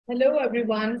Hello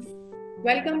everyone,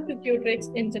 welcome to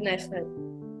Qtrix International,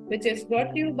 which is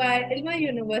brought to you by Ilma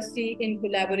University in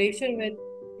collaboration with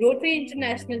Rotary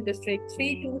International District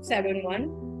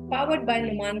 3271, powered by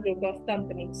Numan Group of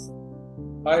Companies.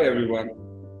 Hi everyone.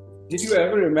 Did you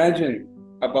ever imagine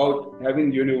about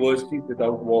having universities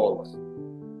without walls?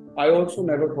 I also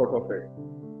never thought of it,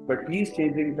 but these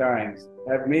changing times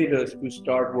have made us to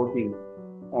start working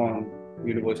on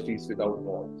universities without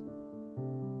walls.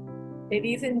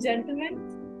 Ladies and gentlemen,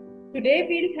 today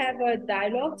we'll have a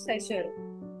dialogue session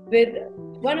with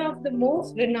one of the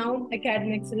most renowned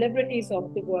academic celebrities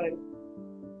of the world,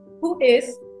 who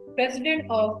is President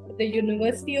of the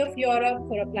University of Europe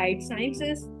for Applied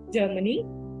Sciences, Germany,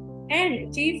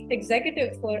 and Chief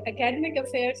Executive for Academic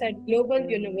Affairs at Global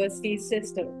University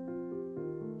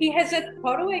System. He has a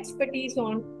thorough expertise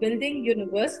on building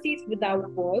universities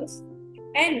without walls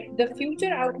and the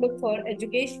future outlook for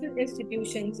educational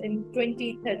institutions in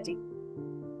 2030.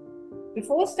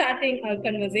 Before starting our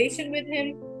conversation with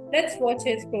him, let's watch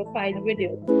his profile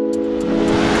video.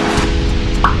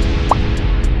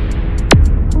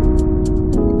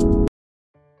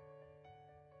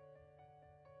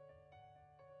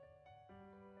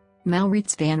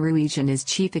 Maurits van Rooijen is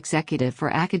Chief Executive for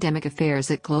Academic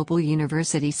Affairs at Global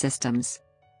University Systems.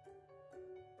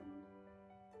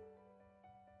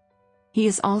 He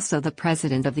is also the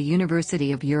President of the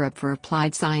University of Europe for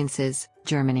Applied Sciences,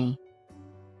 Germany.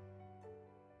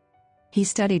 He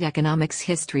studied economics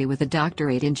history with a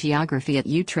doctorate in geography at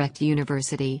Utrecht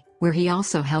University, where he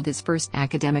also held his first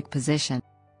academic position.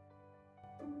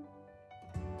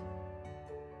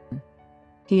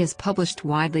 He has published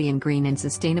widely in green and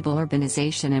sustainable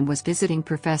urbanization and was visiting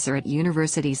professor at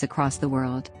universities across the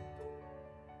world.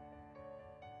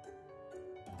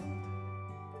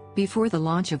 Before the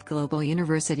launch of Global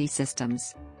University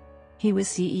Systems, he was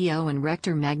CEO and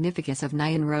Rector Magnificus of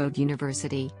Nyenrode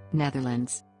University,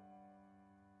 Netherlands.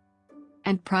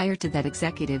 And prior to that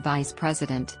Executive Vice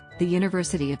President, the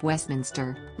University of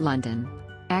Westminster, London.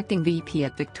 Acting VP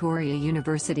at Victoria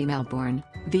University Melbourne,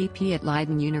 VP at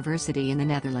Leiden University in the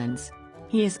Netherlands.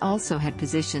 He has also had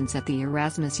positions at the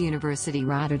Erasmus University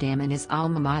Rotterdam and his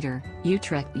alma mater,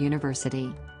 Utrecht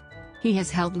University. He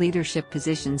has held leadership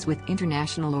positions with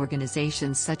international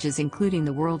organizations such as including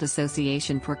the World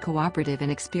Association for Cooperative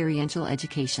and Experiential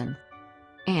Education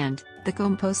and the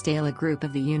Compostela Group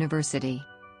of the university.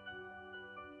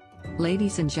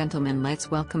 Ladies and gentlemen,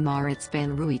 let's welcome Maurits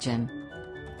van Rooijen.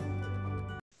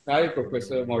 Hi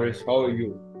Professor Maurits, how are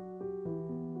you?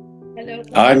 Hello.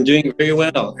 I'm doing very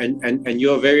well, and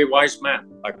you're a very wise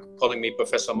man, like calling me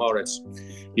Professor Maurits.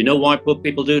 You know why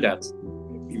people do that?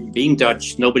 Being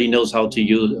Dutch, nobody knows how to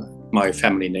use my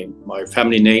family name. My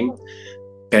family name,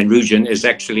 Van Rooijen, is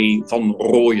actually van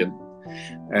Rooijen.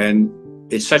 And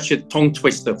it's such a tongue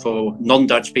twister for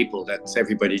non-Dutch people that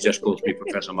everybody just calls me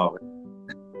Professor Maurits.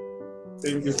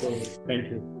 Thank you so much.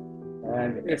 Thank you.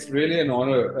 And it's really an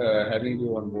honor having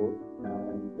you on board.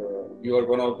 And you are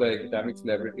one of the academic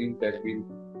celebrities that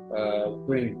will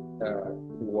bring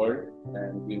to the world,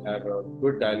 and we'll have a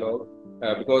good dialogue.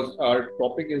 Because our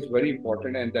topic is very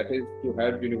important, and that is to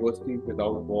have universities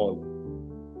without walls.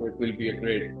 So it will be a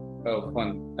great,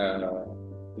 fun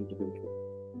interview.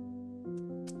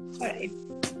 All right.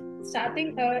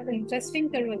 Starting an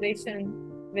interesting conversation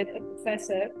with a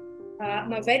professor,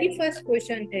 my very first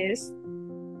question is,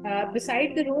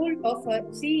 beside the role of a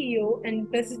CEO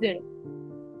and president,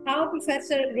 how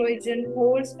Professor Rooijen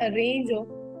holds a range of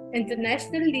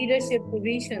international leadership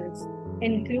positions,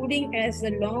 including as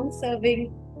the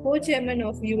long-serving co-chairman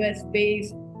of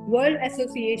US-based World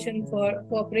Association for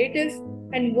Cooperative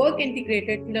and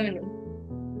Work-Integrated Learning.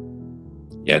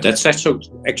 Yeah, that's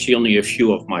actually only a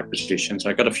few of my positions.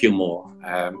 I got a few more,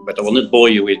 but I will not bore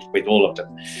you with all of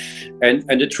them.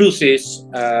 And the truth is,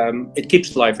 it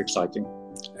keeps life exciting.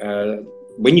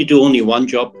 When you do only one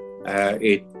job,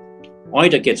 it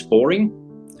either gets boring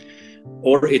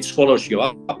or it swallows you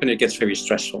up and it gets very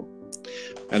stressful.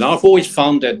 And I've always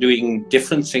found that doing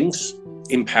different things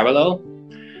in parallel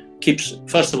keeps,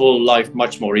 first of all, life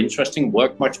much more interesting,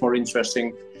 work much more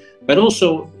interesting, but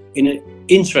also in an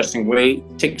interesting way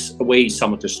takes away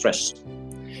some of the stress.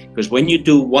 Because when you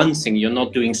do one thing, you're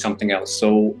not doing something else.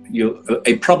 So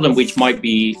a problem which might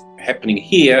be happening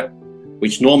here,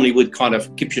 which normally would kind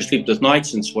of keep you sleepless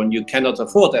nights and so on, you cannot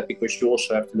afford that because you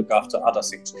also have to look after other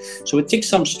things. So it takes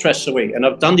some stress away. And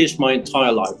I've done this my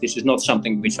entire life. This is not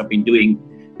something which I've been doing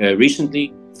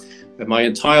recently. But my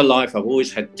entire life, I've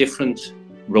always had different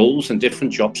roles and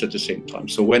different jobs at the same time.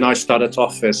 So when I started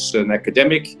off as an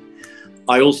academic,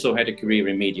 I also had a career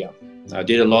in media. I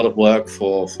did a lot of work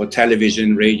for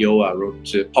television, radio. I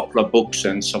wrote popular books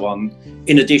and so on,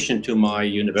 in addition to my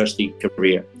university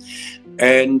career.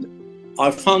 And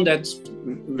I found that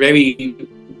very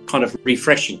kind of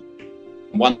refreshing,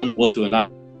 one world to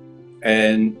another.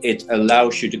 And it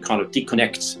allows you to kind of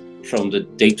disconnect from the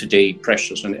day-to-day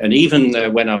pressures. And even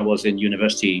when I was in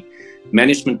university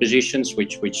management positions,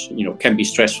 which can be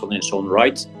stressful in its own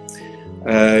right.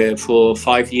 For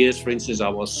 5 years, for instance, I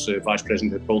was vice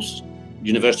president at both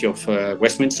University of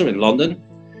Westminster in London,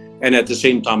 and at the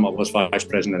same time I was vice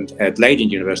president at Leiden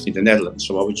University in the Netherlands.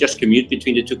 So I would just commute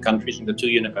between the two countries and the two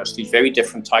universities, very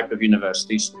different type of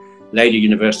universities. Leiden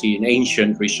University, an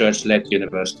ancient research-led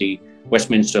university,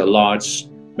 Westminster, large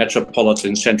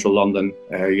metropolitan central London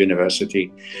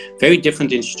university. Very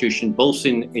different institution, both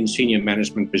in senior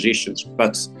management positions,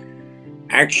 but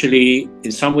actually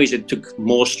in some ways it took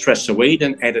more stress away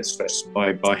than added stress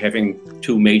by having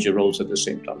two major roles at the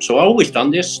same time. So I've always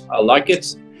done this. I like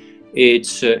it.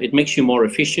 It makes you more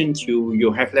efficient.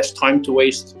 You have less time to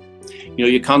waste.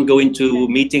 You can't go into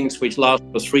meetings which last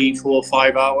for 3, 4,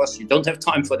 5 hours. You don't have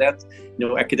time for that.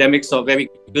 Academics are very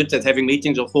good at having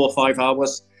meetings of 4 or 5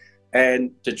 hours.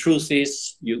 And the truth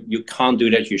is, you can't do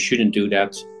that. You shouldn't do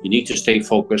that. You need to stay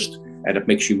focused, and it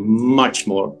makes you much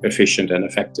more efficient and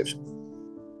effective.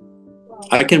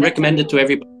 I can recommend it to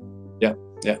everybody. Yeah.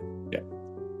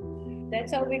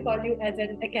 That's how we call you as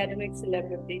an academic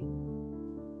celebrity.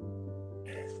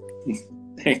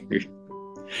 Thank you.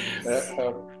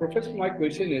 Professor, my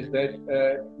question is that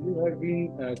you have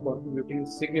been contributing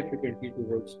significantly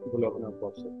towards the Bologna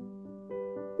process.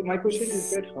 So my question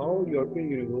is that how European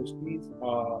universities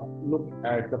look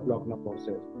at the Bologna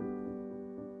process?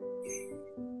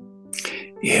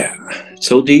 Yeah.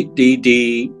 So the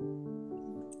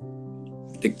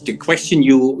question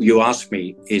you asked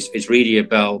me is really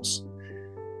about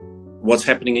what's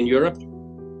happening in Europe.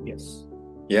 Yes.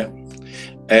 Yeah.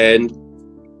 And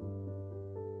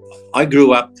I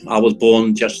grew up, I was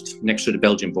born just next to the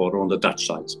Belgian border on the Dutch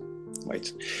side,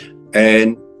 right?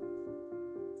 And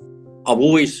I've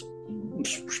always,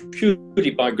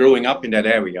 purely by growing up in that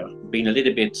area, been a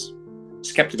little bit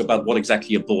skeptical about what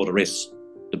exactly a border is.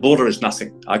 The border is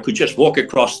nothing. I could just walk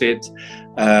across it.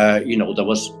 There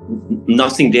was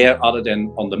nothing there other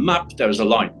than on the map, there was a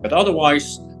line. But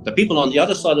otherwise, the people on the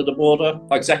other side of the border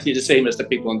are exactly the same as the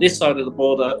people on this side of the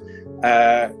border.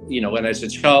 And as a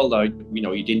child,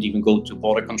 you didn't even go to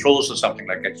border controls or something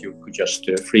like that. You could just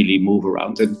freely move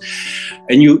around.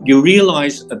 And you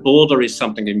realize a border is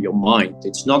something in your mind.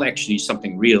 It's not actually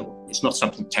something real. It's not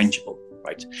something tangible,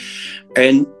 right?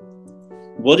 And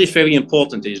what is very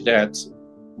important is that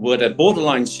where the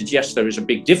borderline suggests there is a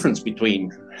big difference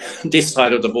between this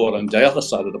side of the border and the other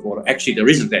side of the border, actually there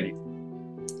isn't any,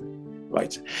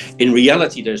 right? In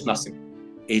reality, there's nothing.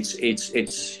 It's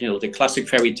the classic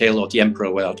fairy tale of the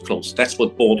emperor without clothes. That's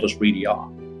what borders really are,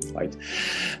 right?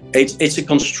 It's a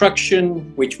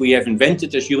construction which we have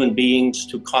invented as human beings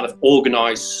to kind of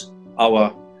organize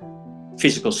our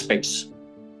physical space.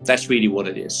 That's really what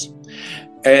it is.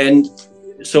 And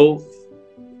so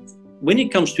when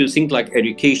it comes to things like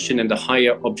education and the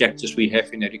higher objectives we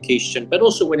have in education, but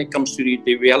also when it comes to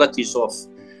the realities of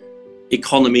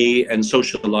economy and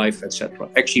social life, etc.,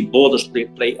 actually borders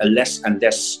play a less and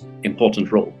less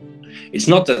important role. It's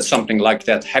not that something like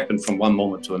that happened from one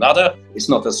moment to another. It's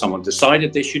not that someone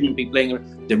decided they shouldn't be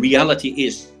playing. The reality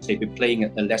is they've been playing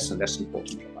a less and less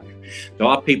important role. There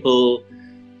are people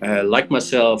like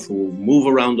myself who move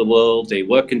around the world. They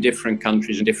work in different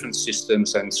countries and different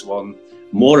systems and so on.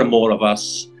 More and more of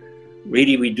us,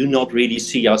 really, we do not really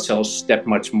see ourselves that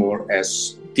much more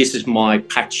as this is my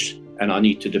patch and I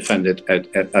need to defend it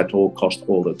at all costs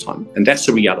all the time. And that's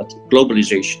the reality,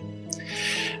 globalization.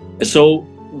 So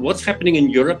what's happening in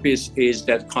Europe is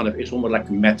that kind of, it's almost like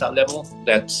a meta level,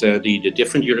 that the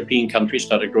different European countries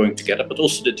started growing together, but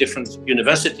also the different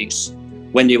universities,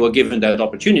 when they were given that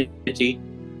opportunity,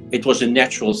 it was a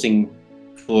natural thing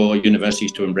for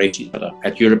universities to embrace each other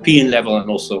at European level and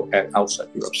also outside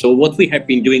Europe. So what we have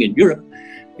been doing in Europe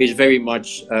is very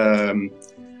much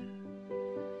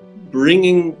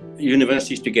bringing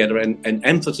universities together and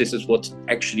emphasis is what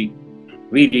actually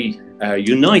really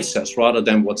unites us rather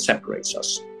than what separates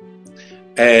us.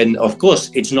 And of course,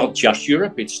 it's not just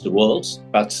Europe, it's the world,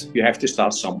 but you have to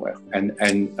start somewhere.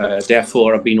 And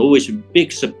therefore, I've been always a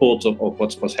big supporter of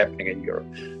what's happening in Europe.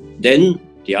 Then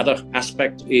the other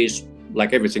aspect is,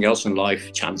 like everything else in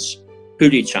life, chance,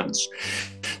 purely chance.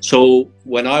 So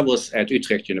when I was at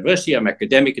Utrecht University, I'm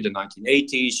academic in the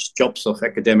 1980s. Jobs of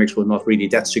academics were not really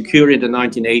that secure in the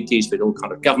 1980s with all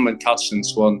kind of government cuts and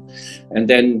so on. And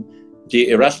then the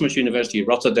Erasmus University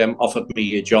Rotterdam offered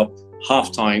me a job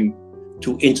half-time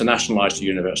to internationalize the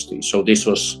university. So this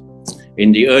was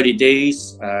in the early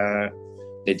days.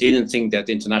 They didn't think that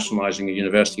internationalizing a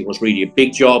university was really a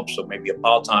big job, so maybe a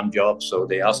part-time job. So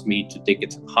they asked me to take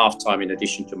it half-time in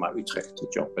addition to my Utrecht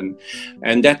job.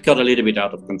 And that got a little bit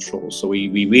out of control. So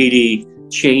we really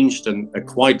changed a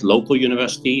quite local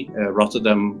university,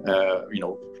 Rotterdam,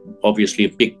 obviously a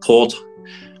big port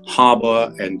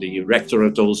harbor, and the rector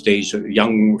of those days, a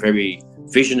young, very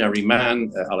visionary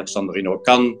man, Alexander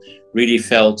Kan, really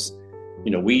felt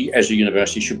we as a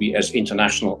university should be as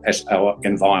international as our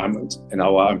environment and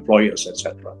our employers,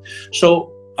 etc.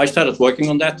 So I started working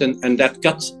on that, and that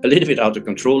got a little bit out of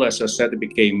control. As I said, it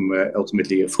became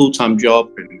ultimately a full-time job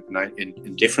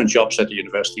in different jobs at the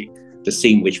university, the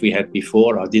same which we had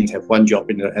before. I didn't have one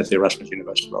job at the Erasmus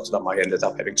University Rotterdam. I ended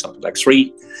up having something like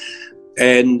 3.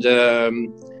 And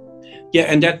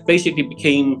and that basically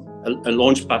became a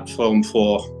launch platform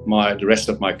for the rest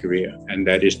of my career, and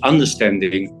that is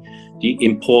understanding the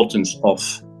importance of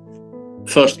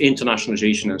first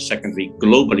internationalization and secondly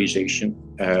globalization,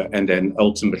 and then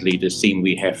ultimately the theme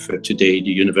we have today,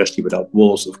 the university without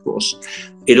walls, of course.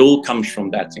 It all comes from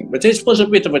that thing. But this was a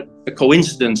bit of a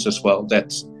coincidence as well,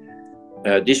 that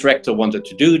this rector wanted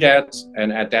to do that,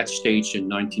 and at that stage in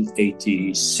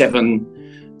 1987,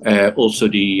 also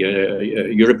the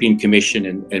European Commission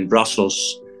in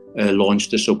Brussels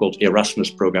launched the so-called Erasmus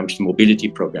programs, the mobility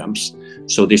programs.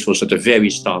 So this was at the very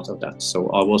start of that. So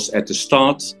I was at the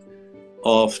start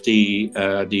of the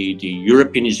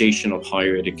Europeanization of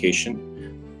higher education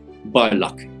by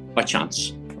luck, by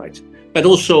chance, right? But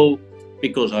also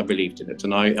because I believed in it,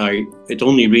 and it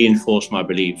only reinforced my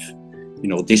belief.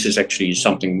 This is actually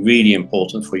something really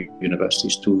important for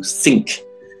universities to think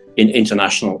in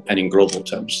international and in global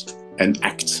terms and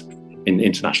act in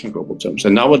international global terms.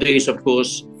 And nowadays, of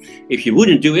course, if you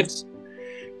wouldn't do it,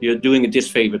 you're doing a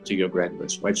disfavor to your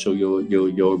graduates, right? So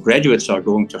your graduates are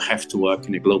going to have to work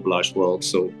in a globalized world.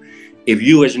 So if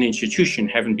you as an institution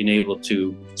haven't been able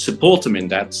to support them in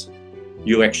that,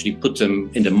 you actually put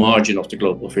them in the margin of the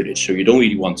global village. So you don't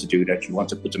really want to do that. You want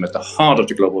to put them at the heart of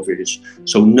the global village.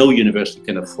 So no university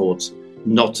can afford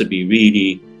not to be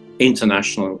really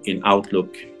international in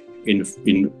outlook, in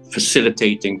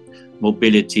facilitating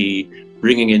mobility,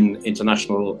 bringing in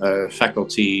international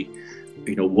faculty,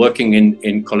 working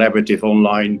in collaborative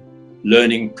online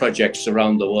learning projects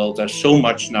around the world. There's so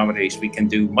much nowadays we can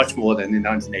do, much more than in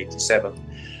 1987.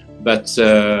 But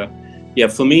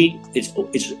for me,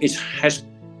 it has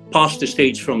passed the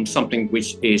stage from something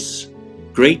which is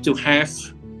great to have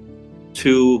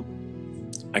to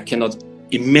I cannot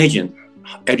imagine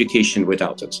education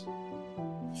without it.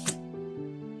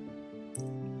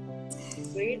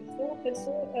 Great.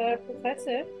 So,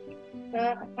 Professor,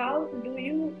 how do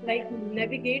you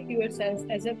navigate yourself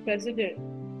as a president,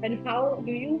 and how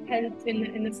do you help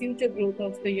in the future growth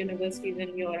of the universities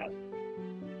in Europe?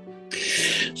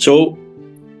 So,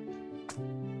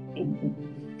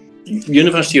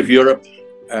 University of Europe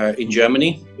in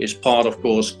Germany is part, of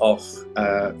course, of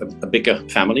a bigger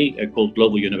family called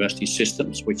Global University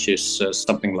Systems, which is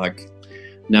something like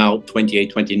now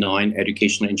 28, 29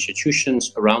 educational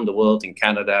institutions around the world, in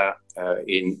Canada,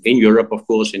 in Europe, of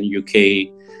course, in the UK,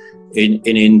 in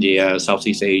India,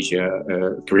 Southeast Asia,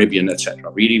 Caribbean,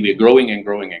 etc. Really, we're growing and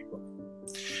growing and growing.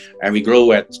 And we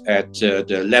grow at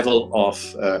the level of,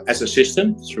 as a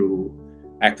system, through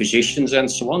acquisitions and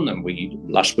so on. And we,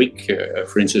 last week,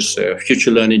 for instance,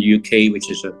 FutureLearn in the UK, which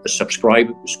is a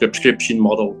subscription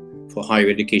model for higher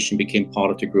education, became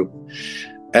part of the group.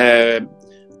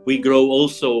 We grow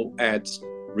also at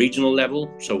regional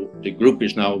level. So the group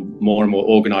is now more and more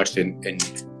organized in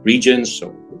regions,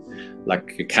 so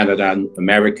like Canada,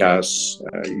 Americas,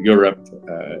 Europe,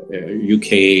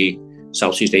 UK,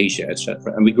 Southeast Asia,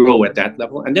 etc. And we grow at that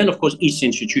level. And then, of course, each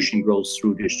institution grows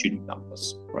through the student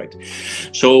numbers, right?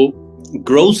 So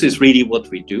growth is really what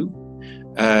we do,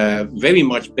 very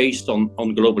much based on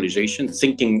globalization,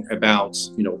 thinking about,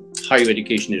 higher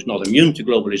education is not immune to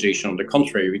globalization. On the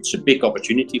contrary, it's a big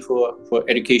opportunity for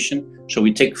education. So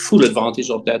we take full advantage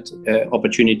of that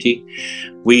opportunity.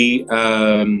 We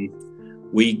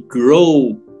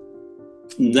grow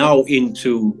now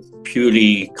into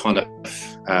purely kind of,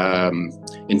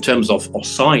 in terms of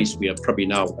size, we are probably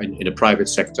now in the private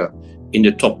sector in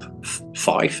the top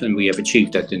 5, and we have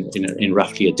achieved that in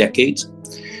roughly a decade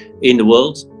in the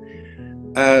world.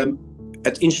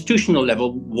 At institutional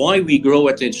level, why we grow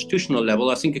at the institutional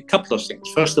level, I think a couple of things.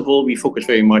 First of all, we focus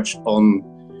very much on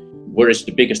where is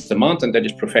the biggest demand, and that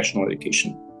is professional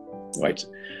education, right?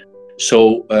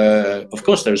 So, of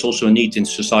course, there is also a need in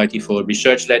society for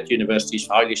research-led universities,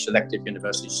 highly selective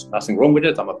universities. Nothing wrong with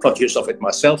it. I'm a produce of it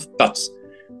myself. But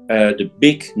the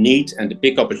big need and the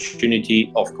big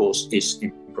opportunity, of course, is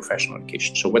in professional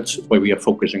education. So that's where we are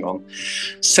focusing on.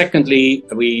 Secondly,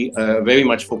 we very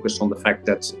much focus on the fact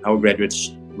that our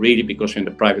graduates, really, because in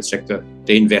the private sector,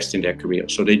 they invest in their career.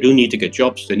 So they do need to get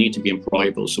jobs. They need to be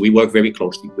employable. So we work very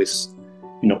closely with,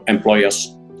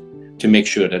 employers to make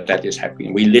sure that that is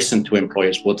happening. We listen to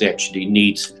employers what they actually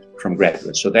need from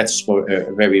graduates. So that's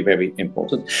very, very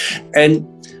important. And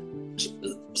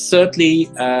thirdly,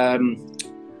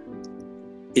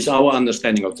 is our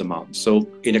understanding of demand. So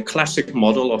in a classic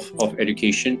model of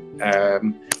education,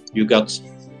 you got,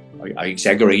 I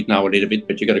exaggerate now a little bit,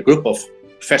 but you got a group of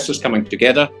professors coming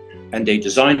together and they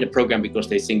design a program because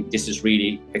they think this is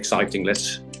really exciting.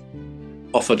 Let's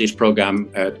offer this program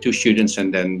to students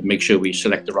and then make sure we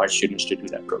select the right students to do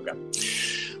that program.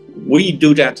 We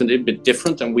do that a little bit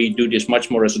different, and we do this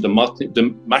much more as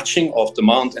the matching of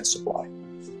demand and supply.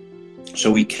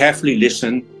 So we carefully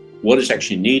listen what is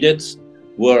actually needed,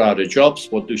 where are the jobs,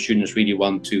 what do students really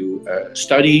want to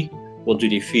study, what do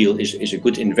they feel is a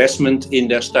good investment in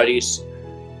their studies,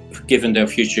 given their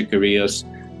future careers.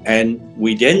 And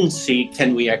we then see,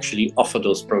 can we actually offer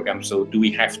those programs? So do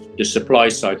we have the supply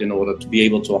side in order to be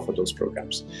able to offer those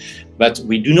programs? But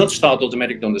we do not start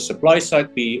automatically on the supply side.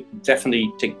 We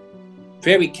definitely take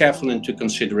very careful into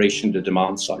consideration the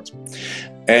demand side.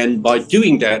 And by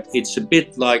doing that, it's a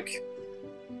bit like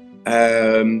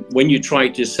when you try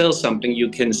to sell something, you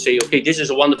can say, okay, this is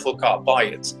a wonderful car, buy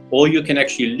it. Or you can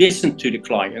actually listen to the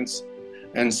clients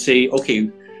and say,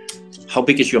 okay, how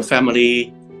big is your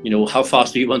family? How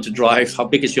fast do you want to drive? How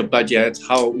big is your budget?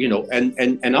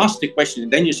 And ask the question.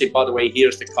 And then you say, by the way,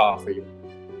 here's the car for you.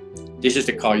 This is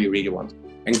the car you really want.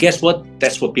 And guess what?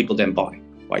 That's what people then buy,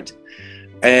 right?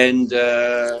 And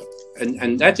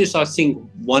that is, I think,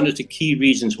 one of the key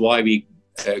reasons why we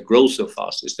grow so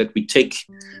fast, is that we take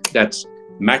that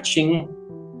matching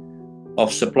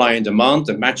of supply and demand,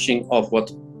 the matching of what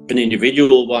an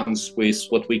individual wants with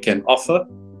what we can offer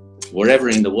wherever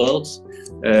in the world,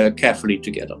 carefully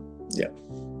together. Yeah,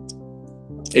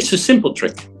 it's a simple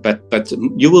trick, but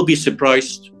you will be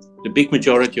surprised. The big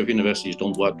majority of universities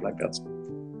don't work like that.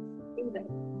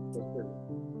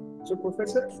 So,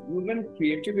 Professor, human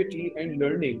creativity and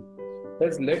learning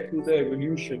has led to the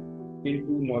evolution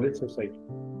into knowledge society.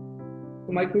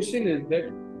 So my question is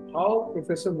that how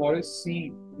Professor Maurits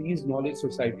see these knowledge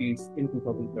societies in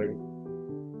 2030?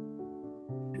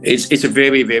 It's a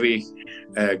very, very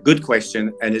good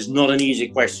question, and it's not an easy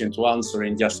question to answer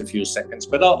in just a few seconds.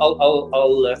 But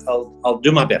I'll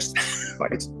do my best.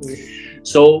 Right.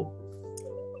 So,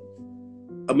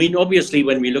 I mean, obviously,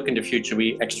 when we look in the future,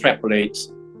 we extrapolate,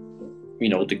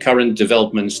 the current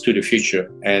developments to the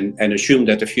future, and assume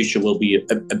that the future will be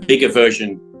a bigger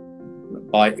version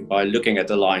by looking at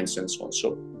the lines and so on.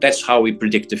 So that's how we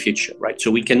predict the future, right? So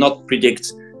we cannot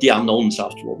predict the unknowns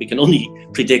after all. We can only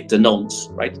predict the knowns,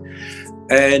 right?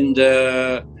 And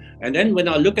then when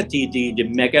I look at the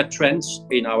mega trends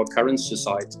in our current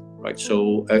society, right?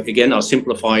 So again, I'll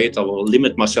simplify it. I will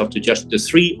limit myself to just the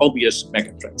 3 obvious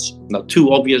mega trends. Now,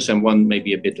 2 obvious and 1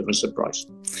 maybe a bit of a surprise.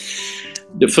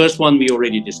 The first one we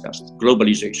already discussed,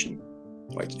 globalization.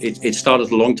 Right? It started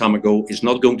a long time ago. It's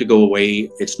not going to go away.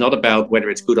 It's not about whether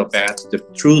it's good or bad. The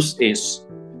truth is,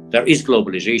 there is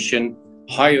globalization.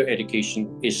 Higher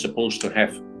education is supposed to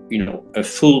have, a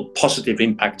full positive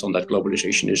impact on that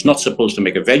globalization. It's not supposed to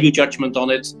make a value judgment on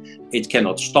it. It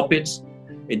cannot stop it.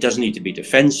 It doesn't need to be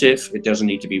defensive. It doesn't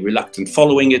need to be reluctant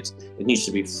following it. It needs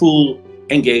to be full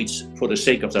engaged for the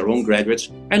sake of their own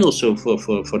graduates, and also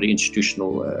for the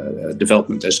institutional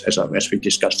development, as we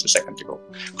discussed a second ago.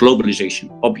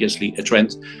 Globalization, obviously a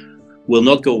trend, will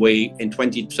not go away. In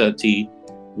 2030,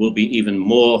 will be even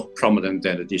more prominent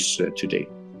than it is today.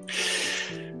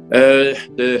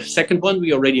 The second one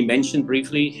we already mentioned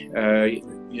briefly,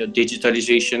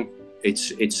 digitalization.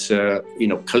 It's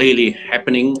clearly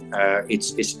happening.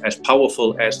 It's as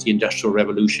powerful as the Industrial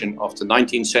Revolution of the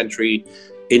 19th century.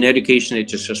 In education,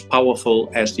 it is as powerful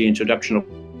as the introduction of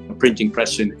a printing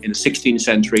press in the 16th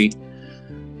century.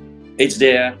 It's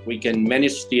there. We can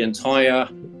manage the entire,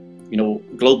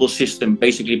 global system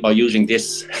basically by using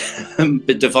this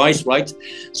device, right?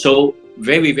 So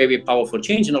very, very powerful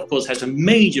change, and of course has a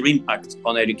major impact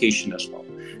on education as well.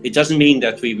 It doesn't mean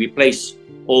that we replace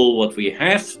all what we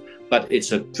have, but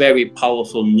it's a very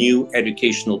powerful new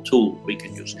educational tool we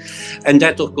can use. And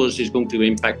that, of course, is going to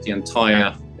impact the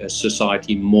entire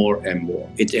society more and more.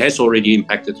 It has already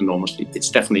impacted enormously. It's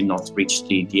definitely not reached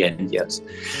the end yet.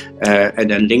 And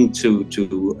then linked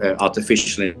to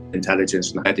artificial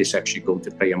intelligence, and that is actually going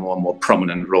to play a more and more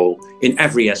prominent role in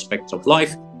every aspect of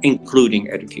life, including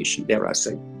education, dare I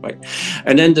say, right?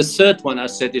 And then the third one I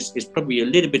said is probably a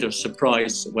little bit of a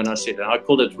surprise when I said that. I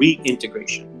call it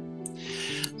reintegration.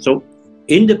 So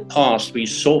in the past, we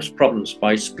solved problems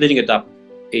by splitting it up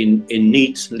in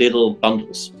neat little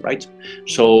bundles, right?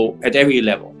 So at every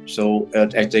level. So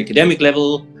at the academic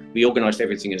level, we organized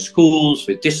everything in schools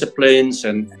with disciplines,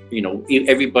 and you know,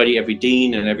 everybody, every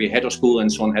dean and every head of school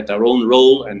and so on had their own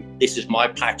role, and this is my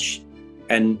patch.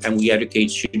 And we educate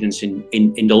students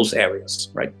in those areas,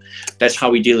 right? That's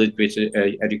how we deal with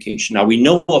education. Now, we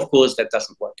know, of course, that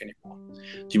doesn't work anymore.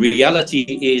 The reality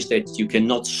is that you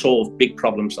cannot solve big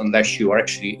problems unless you are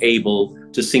actually able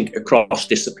to think across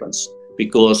disciplines,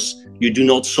 because you do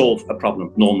not solve a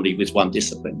problem normally with one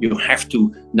discipline. You have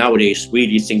to nowadays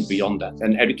really think beyond that,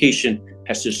 and education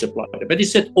has to supply that. But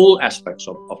it's at all aspects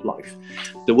of life.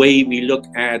 The way we look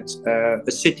at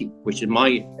a city, which is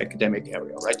my academic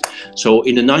area, right? So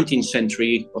in the 19th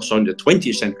century, or so in the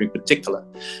 20th century in particular,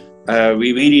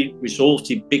 we really resolved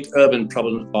the big urban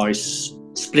problems by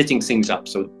splitting things up.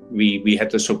 So we had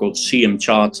the so-called CM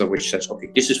charter, which says, okay,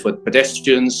 this is for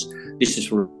pedestrians, this is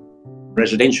for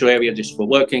residential area, this is for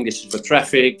working, this is for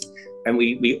traffic, and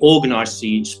we organize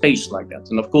the space like that.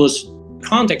 And of course,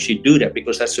 can't actually do that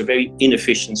because that's a very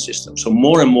inefficient system. So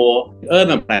more and more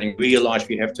urban planning realize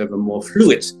we have to have a more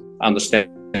fluid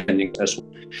understanding as well.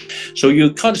 So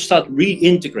you can't start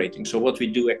reintegrating. So what we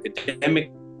do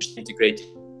academic is integrating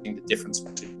the different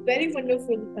spaces. Very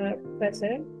wonderful,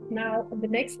 Professor. Now the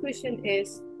next question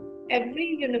is, every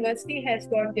university has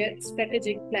got their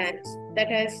strategic plans that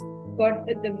has got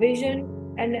the vision,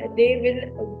 and they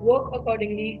will work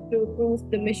accordingly to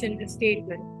prove the mission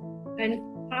statement. And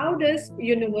how does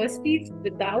universities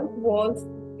without walls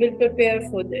will prepare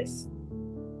for this?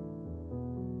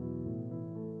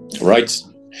 Right,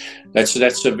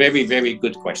 that's a very, very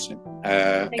good question.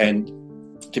 And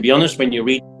to be honest, when you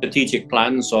read strategic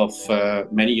plans of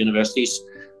many universities,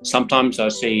 sometimes I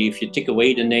say if you take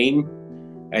away the name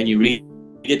and you read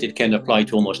it, it can apply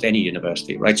to almost any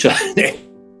university, right? So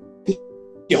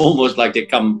you almost like they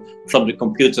come from the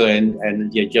computer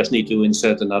and you just need to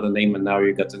insert another name, and now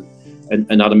you got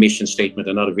another mission statement,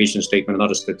 another vision statement,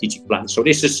 another strategic plan. So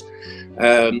this is,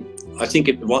 I think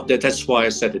that's why I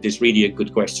said it is really a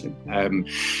good question.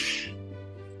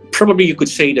 Probably you could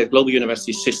say that Global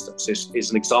University Systems is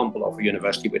an example of a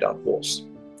university without walls,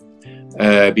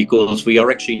 because we are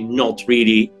actually not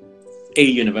really a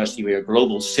university, we're a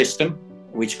global system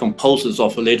which composes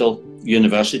of a little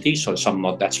university, so some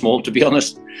not that small to be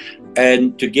honest,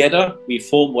 and together we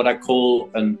form what I call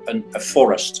a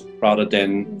forest rather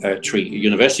than a tree. A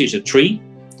university is a tree,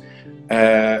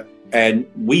 and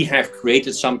we have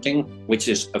created something which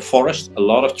is a forest, a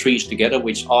lot of trees together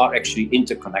which are actually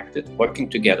interconnected, working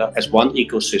together as one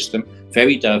ecosystem,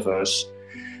 very diverse.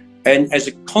 And as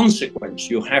a consequence,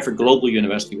 you have a global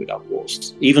university without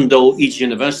walls, even though each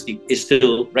university is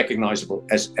still recognizable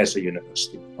as a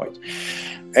university, right?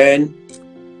 And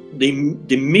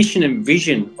the mission and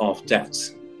vision of that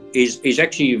is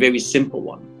actually a very simple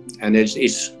one, and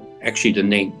is actually the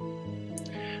name.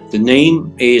 The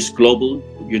name is Global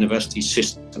University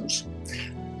Systems,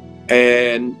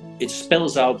 and it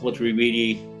spells out what we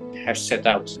really have set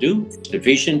out to do. It's the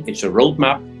vision, it's a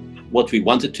roadmap, what we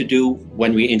wanted to do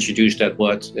when we introduced that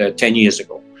word 10 years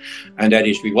ago. And that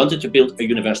is, we wanted to build a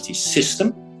university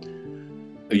system,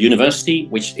 a university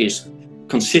which is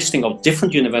consisting of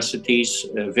different universities,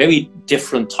 very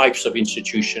different types of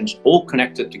institutions, all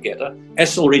connected together,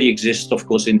 as already exists, of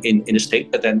course, in a state,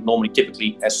 but then normally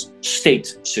typically as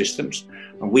state systems.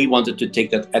 And we wanted to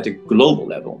take that at a global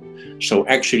level. So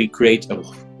actually create a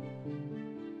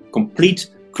complete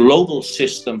global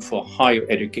system for higher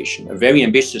education, a very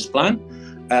ambitious plan.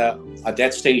 At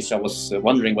that stage, I was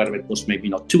wondering whether it was maybe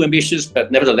not too ambitious,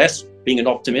 but nevertheless, being an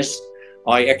optimist,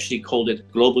 I actually called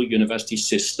it Global University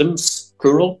Systems,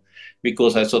 plural,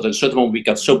 because I thought at a certain moment we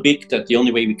got so big that the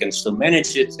only way we can still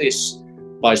manage it is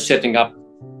by setting up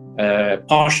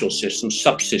partial systems,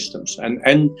 subsystems.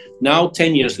 And now,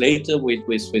 10 years later, with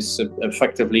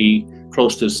effectively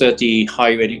close to 30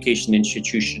 higher education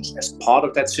institutions as part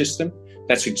of that system,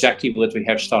 that's exactly what we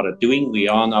have started doing. We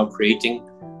are now creating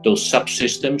those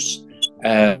subsystems,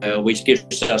 which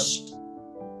gives us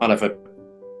kind of a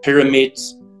pyramid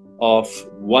of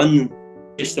one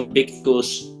system,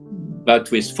 because but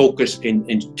with focus in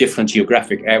different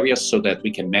geographic areas so that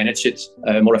we can manage it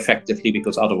more effectively,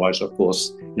 because otherwise, of course,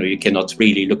 you cannot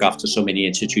really look after so many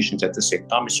institutions at the same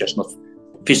time. It's just not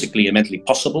physically and mentally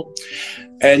possible.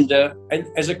 And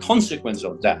as a consequence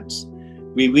of that,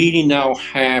 we really now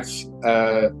have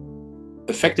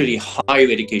effectively higher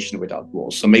education without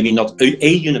walls. So maybe not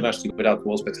a university without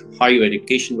walls, but higher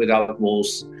education without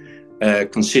walls,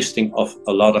 consisting of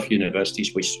a lot of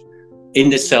universities, which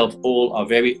in itself all are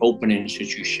very open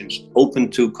institutions,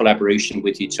 open to collaboration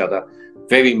with each other,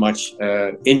 very much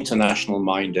international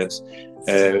minded,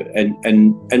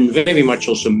 and very much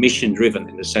also mission driven,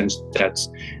 in the sense that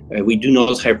we do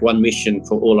not have one mission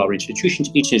for all our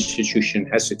institutions. Each institution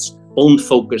has its own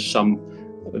focus, some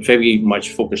very much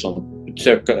focused on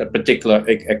particular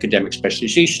academic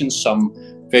specializations, some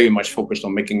very much focused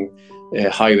on making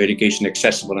higher education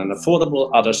accessible and affordable,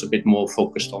 others a bit more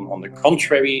focused on the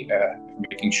contrary,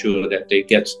 making sure that they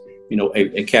get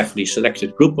a carefully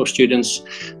selected group of students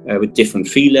with different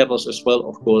fee levels as well,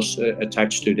 of course,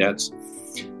 attached to that.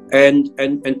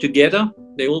 And together,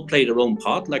 they all play their own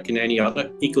part, like in any other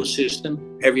ecosystem.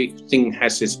 Everything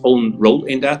has its own role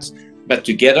in that, but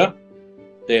together,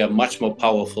 they are much more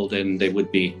powerful than they would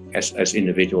be as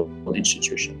individual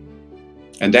institutions.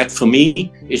 And that, for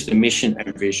me, is the mission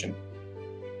and vision.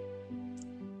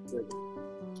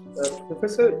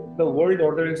 Professor, the world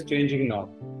order is changing now.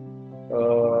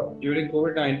 During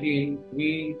COVID-19,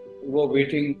 we were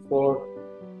waiting for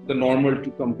the normal to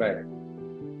come back.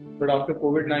 But after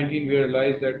COVID-19, we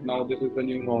realized that now this is the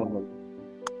new normal.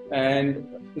 And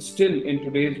still in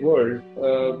today's world,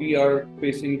 we are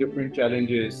facing different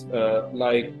challenges,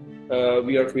 like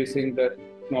we are facing the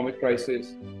economic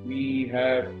crisis.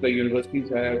 The universities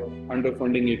have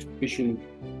underfunding issues.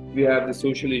 We have the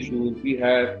social issues. We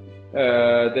have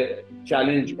the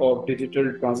challenge of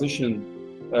digital transition.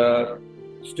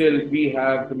 Still, we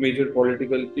have the major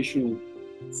political issues.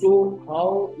 So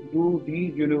how do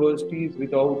these universities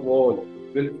without walls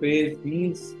will face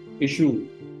these issues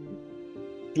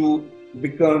to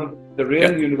become the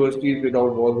real universities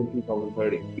without walls in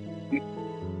 2030?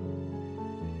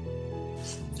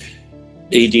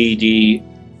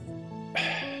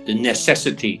 The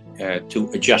necessity to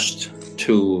adjust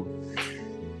to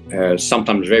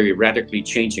sometimes very radically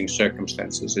changing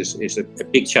circumstances is a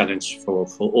big challenge for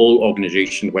all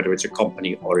organizations, whether it's a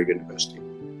company or a university.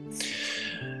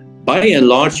 By and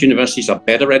large, universities are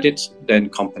better at it than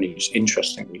companies,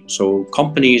 interestingly. So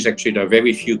companies, actually, there are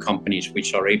very few companies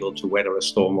which are able to weather a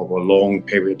storm over a long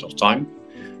period of time.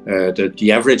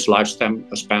 The average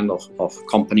lifespan of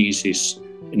companies is,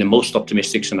 in the most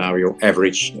optimistic scenario,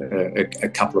 average a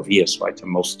couple of years, right?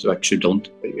 And most actually don't.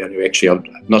 Actually,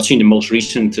 I've not seen the most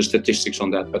recent statistics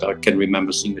on that, but I can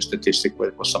remember seeing a statistic where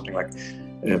it was something like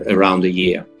around a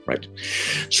year, right?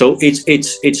 So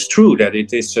it's true that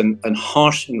it is a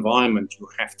harsh environment you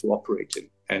have to operate in,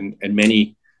 and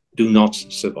many do not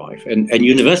survive. And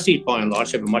universities, by and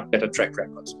large, have a much better track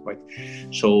record, right?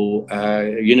 So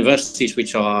universities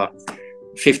which are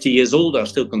 50 years old are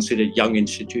still considered young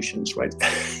institutions, right?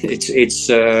 It's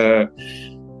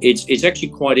actually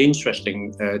quite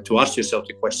interesting to ask yourself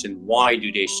the question, why do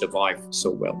they survive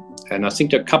so well? And I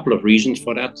think there are a couple of reasons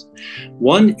for that.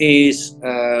 One is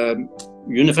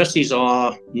universities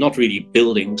are not really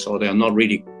buildings, or they are not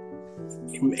really,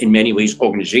 in many ways,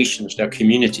 organizations. They're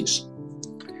communities.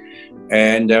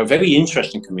 And they're very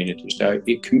interesting communities. They're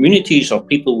communities of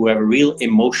people who have a real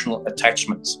emotional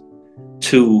attachment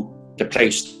to the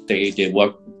place they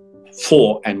work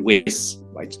for and with,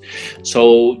 right?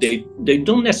 So they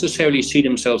don't necessarily see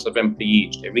themselves as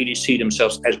employees. They really see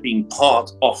themselves as being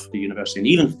part of the university. And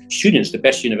even students, the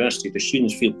best university, the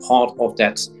students feel part of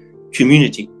that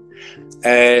community.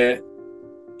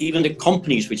 Even the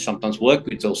companies which sometimes work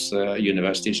with those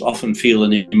universities often feel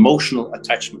an emotional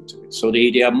attachment to it. So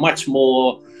they are much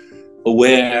more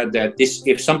aware that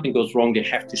if something goes wrong, they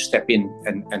have to step in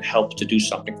and help to do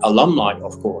something. Alumni,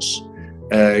 of course,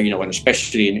 and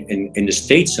especially in the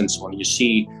States and so on, you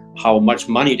see how much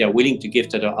money they're willing to give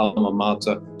to their alma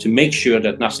mater to make sure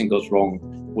that nothing goes wrong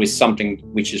with something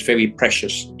which is very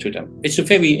precious to them. It's a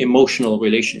very emotional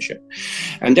relationship.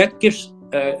 And that gives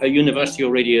a university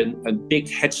already a big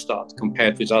head start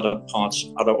compared with other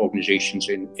organizations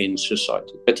in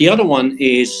society. But the other one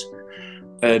is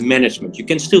management. You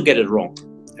can still get it wrong.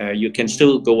 You can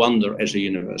still go under as a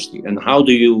university. And how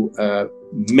do you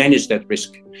manage that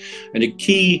risk? And the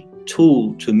key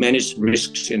tool to manage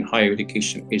risks in higher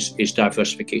education is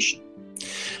diversification.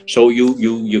 So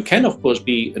you can, of course,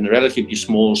 be a relatively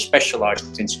small,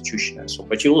 specialized institution and so,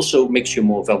 but it also makes you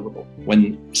more vulnerable.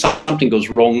 When something goes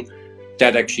wrong,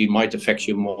 that actually might affect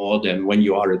you more than when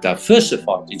you are a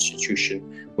diversified institution,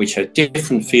 which has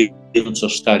different fields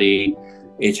of study.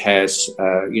 It has,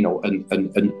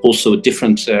 also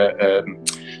different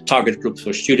target groups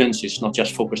for students. It's not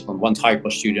just focused on one type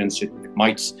of students. It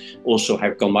might also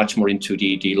have gone much more into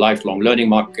the lifelong learning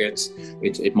market.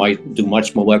 It might do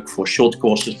much more work for short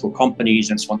courses for companies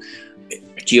and so on.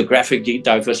 Geographic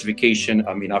diversification.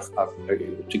 I mean, I've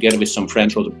together with some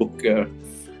friends wrote a book.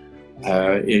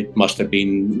 It must have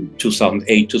been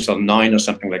 2008, 2009 or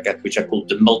something like that, which I called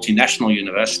The Multinational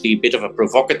University. A bit of a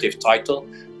provocative title,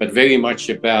 but very much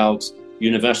about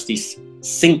universities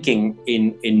thinking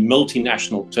in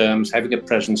multinational terms, having a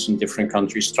presence in different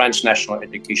countries, transnational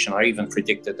education. I even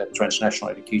predicted that transnational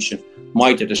education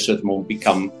might at a certain moment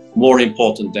become more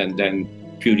important than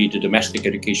purely the domestic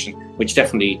education, which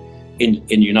definitely in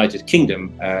the United Kingdom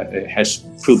has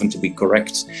proven to be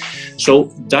correct.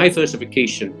 So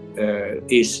diversification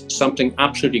is something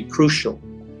absolutely crucial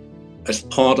as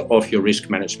part of your risk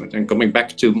management. And coming back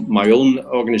to my own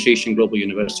organization, Global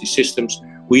University Systems,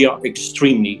 we are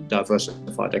extremely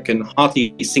diversified. I can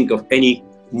hardly think of any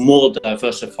more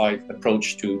diversified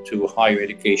approach to higher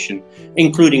education,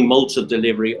 including modes of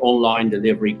delivery, online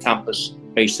delivery,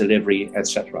 campus-based delivery,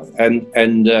 etc.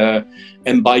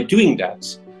 And by doing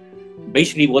that,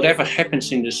 basically whatever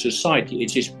happens in the society,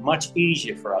 it is much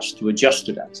easier for us to adjust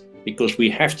to that, because we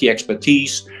have the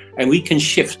expertise and we can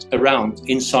shift around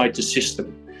inside the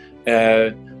system.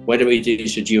 Whether it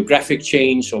is a geographic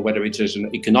change, or whether it is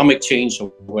an economic change, or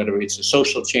whether it's a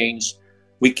social change,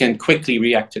 we can quickly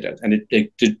react to that. And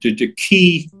the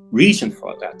key reason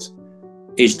for that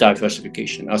is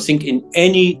diversification. I think in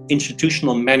any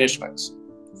institutional management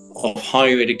of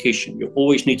higher education, you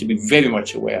always need to be very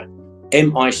much aware,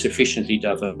 am I sufficiently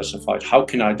diversified? How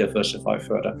can I diversify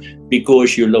further?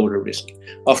 Because you lower the risk.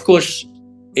 Of course,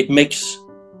 it makes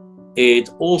it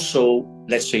also,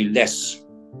 let's say, less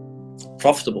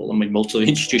profitable. I mean, most of the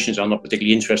institutions are not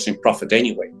particularly interested in profit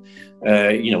anyway.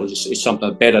 It's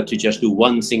sometimes better to just do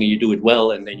one thing and you do it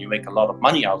well, and then you make a lot of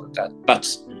money out of that. But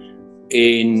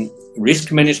in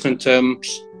risk management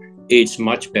terms, it's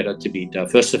much better to be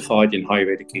diversified in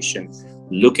higher education,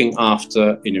 looking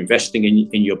after and investing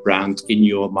in your brand, in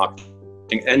your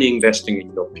marketing, and investing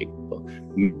in your people,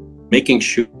 making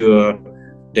sure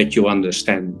that you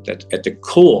understand that at the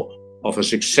core of a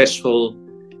successful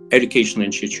educational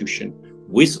institution,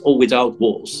 with or without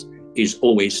walls, is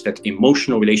always that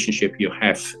emotional relationship you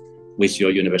have with your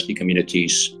university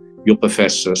communities, your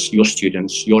professors, your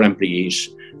students, your employees,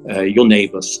 your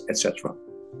neighbors, etc.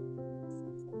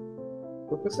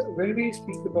 Professor, when we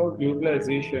speak about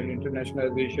globalization,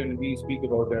 internationalization, we speak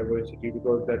about diversity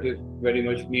because that is very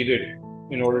much needed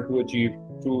in order to achieve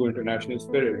true international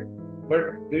spirit.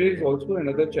 But there is also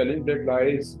another challenge that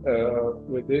lies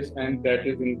with this, and that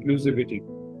is inclusivity.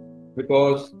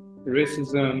 Because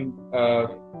racism,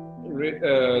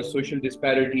 social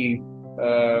disparity,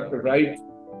 right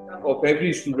of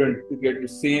every student to get the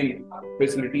same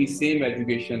facilities, same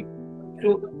education.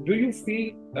 So do you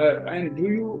feel and do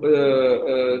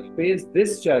you face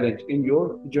this challenge in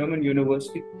your German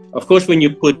university? Of course, when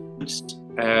you put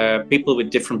people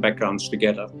with different backgrounds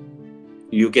together,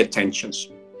 you get tensions.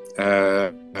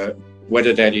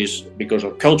 Whether that is because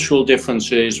of cultural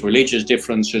differences, religious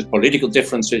differences, political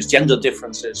differences, gender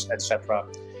differences, etc.,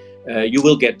 you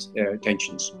will get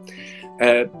tensions.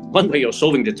 One way of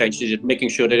solving the tensions is making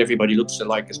sure that everybody looks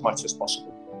alike as much as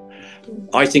possible.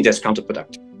 I think that's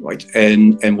counterproductive, right?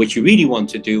 And what you really want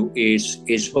to do is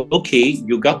okay,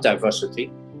 you got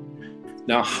diversity.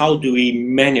 Now, how do we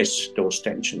manage those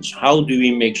tensions? How do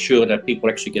we make sure that people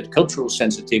actually get cultural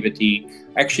sensitivity,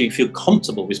 actually feel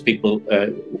comfortable with people,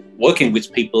 working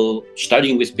with people,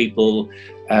 studying with people,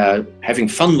 having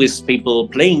fun with people,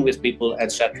 playing with people,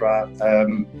 etc.,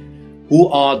 who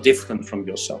are different from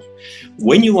yourself?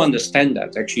 When you understand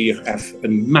that, actually you have a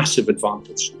massive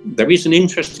advantage. There is an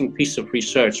interesting piece of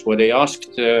research where they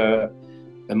asked a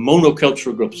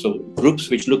monocultural group, so groups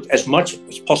which looked as much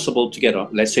as possible together,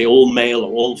 let's say all male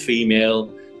or all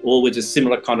female, all with a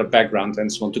similar kind of background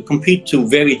and so on, to compete to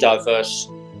very diverse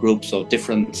groups of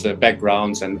different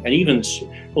backgrounds and even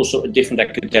also different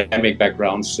academic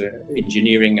backgrounds,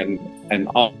 engineering and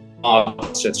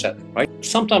arts, etc. Right?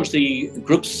 Sometimes the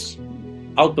groups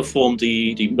outperform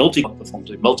the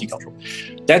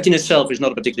multicultural. That in itself is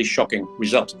not a particularly shocking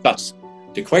result, but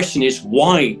the question is,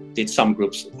 why did some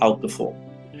groups outperform?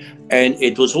 And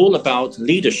it was all about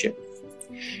leadership.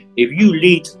 If you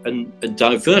lead a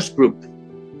diverse group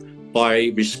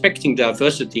by respecting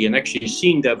diversity and actually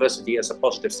seeing diversity as a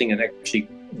positive thing and actually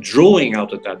drawing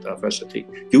out of that diversity,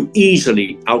 you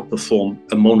easily outperform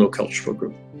a monocultural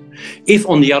group. If,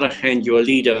 on the other hand, you're a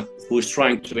leader who is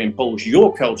trying to impose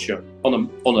your culture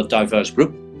on a diverse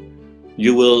group,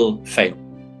 you will fail.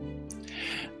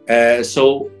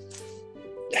 So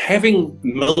having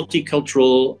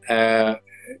multicultural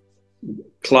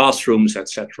classrooms,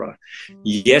 etc.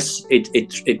 Yes,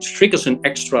 it triggers an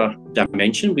extra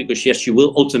dimension, because yes, you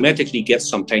will automatically get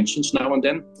some tensions now and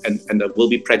then, and there will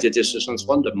be prejudices and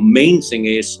so on. The main thing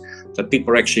is that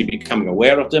people are actually becoming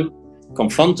aware of them,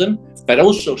 confront them, but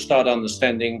also start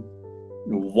understanding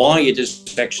why it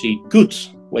is actually good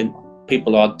when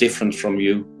people are different from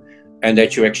you, and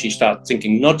that you actually start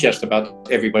thinking not just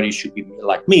about everybody should be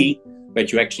like me,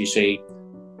 but you actually say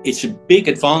it's a big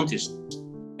advantage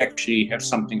actually have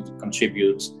something to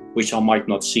contribute which I might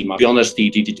not see. To be honest,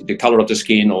 the color of the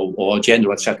skin or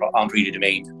gender, etc., aren't really the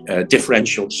main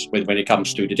differentials when it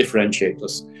comes to the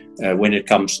differentiators. When it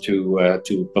comes to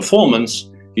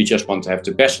performance, you just want to have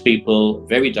the best people,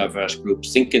 very diverse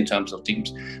groups, think in terms of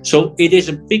teams. So it is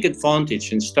a big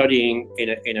advantage in studying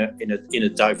in a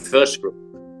diverse group.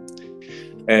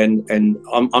 And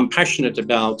I'm passionate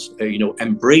about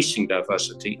embracing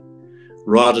diversity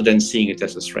rather than seeing it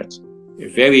as a threat.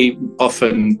 Very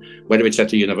often, whether it's at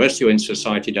the university or in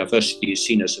society, diversity is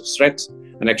seen as a threat,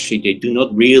 and actually they do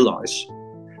not realize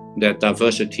that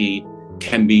diversity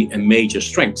can be a major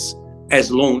strength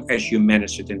as long as you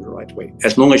manage it in the right way,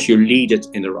 as long as you lead it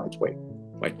in the right way.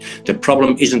 Right? The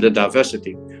problem isn't the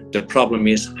diversity. The problem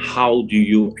is, how do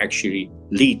you actually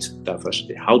lead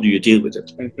diversity? How do you deal with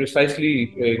it? And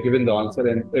precisely given the answer,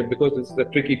 and because this is a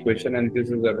tricky question and this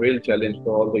is a real challenge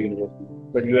for all the universities,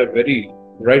 but you have very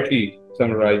rightly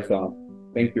summarized.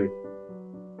 Thank you.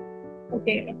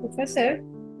 Okay, Professor,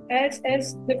 as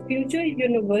the future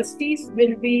universities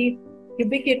will be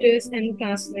ubiquitous and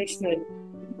transnational,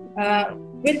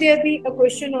 will there be a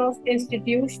question of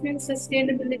institutional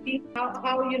sustainability?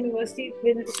 How universities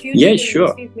will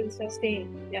will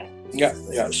sustain?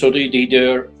 Yeah. So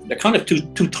the kind of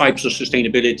two types of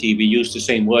sustainability, we use the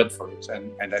same word for it,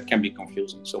 and that can be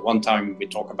confusing. So one time we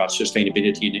talk about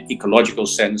sustainability in an ecological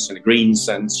sense, in a green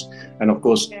sense, and of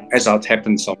course, as it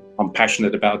happens, I'm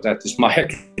passionate about that. It's my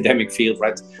academic field,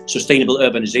 right? Sustainable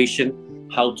urbanization,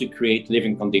 how to create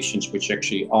living conditions which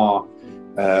actually are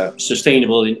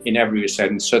sustainable in every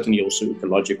sense, certainly also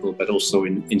ecological, but also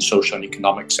in social and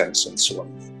economic sense and so on.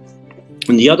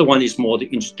 And the other one is more the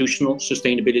institutional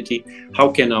sustainability.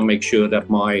 How can I make sure that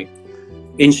my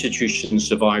institution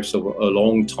survives over a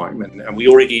long time? And we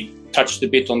already touched a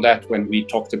bit on that when we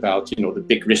talked about the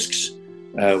big risks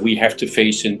we have to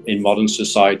face in modern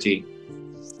society.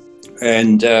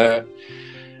 And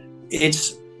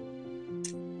it's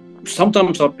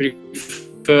sometimes I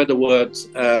prefer the word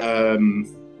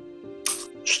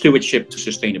stewardship to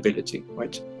sustainability,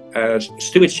 right?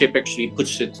 Stewardship actually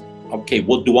puts it, okay,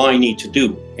 what do I need to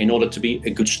do in order to be a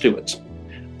good steward?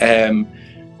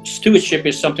 Stewardship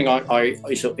is something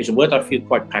is a word I feel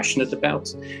quite passionate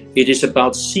about. It is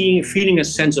about feeling a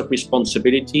sense of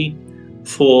responsibility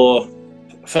for,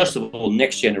 first of all,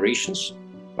 next generations,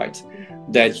 right?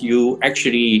 That you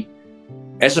actually,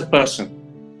 as a person,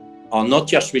 are not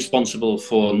just responsible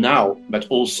for now, but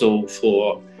also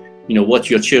for what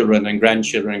your children and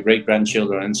grandchildren and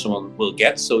great-grandchildren and so on will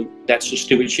get. So that's a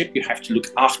stewardship. You have to look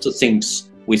after things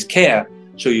with care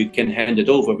so you can hand it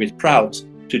over with pride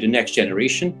to the next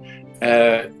generation.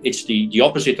 It's the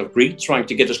opposite of greed, trying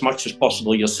to get as much as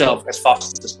possible yourself as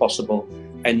fast as possible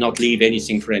and not leave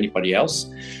anything for anybody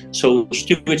else. So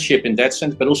stewardship in that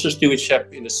sense, but also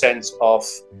stewardship in the sense of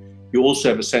you also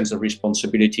have a sense of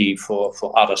responsibility for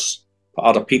others, for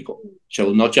other people.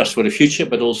 So not just for the future,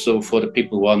 but also for the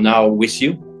people who are now with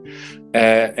you.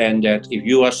 And that if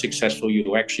you are successful,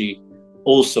 you actually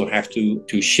also have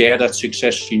to share that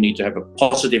success. You need to have a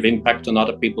positive impact on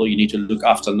other people. You need to look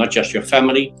after not just your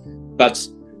family, but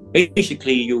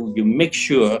basically you make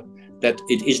sure that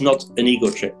it is not an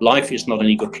ego trip. Life is not an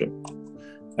ego trip.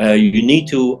 You need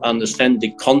to understand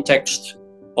the context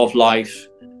of life,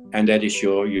 and that is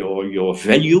your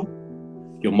value,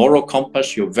 your moral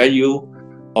compass, your value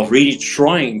of really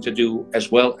trying to do as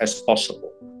well as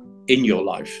possible in your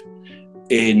life,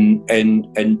 and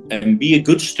be a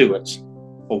good steward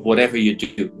of whatever you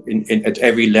do at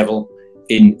every level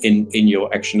in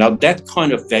your action. Now that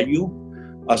kind of value,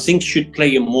 I think, should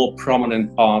play a more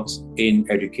prominent part in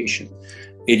education.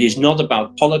 It is not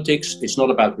about politics, it's not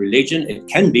about religion. It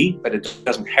can be, but it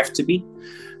doesn't have to be.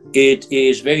 It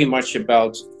is very much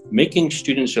about making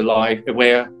students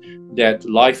aware that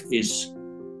life is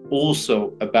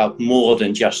also about more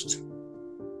than just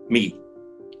me,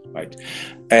 right?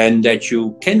 And that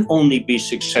you can only be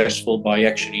successful by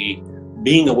actually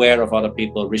being aware of other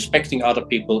people, respecting other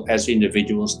people as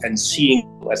individuals, and seeing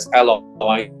as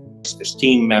allies, as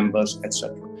team members,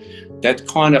 etc. That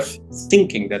kind of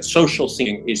thinking, that social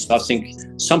thinking, is, I think,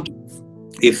 something.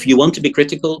 If you want to be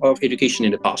critical of education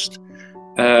in the past,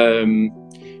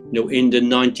 in the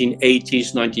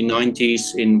 1980s,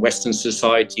 1990s, in Western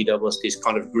society, there was this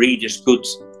kind of greed is good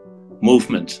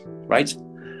movement, right?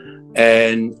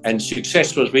 And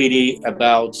success was really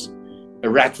about a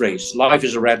rat race. Life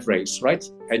is a rat race, right?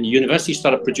 And university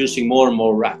started producing more and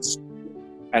more rats.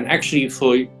 And actually,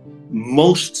 for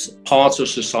most parts of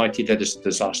society, that is a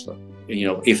disaster.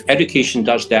 If education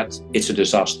does that, it's a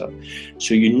disaster.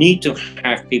 So you need to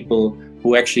have people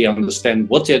who actually understand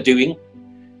what they're doing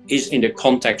is in the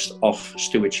context of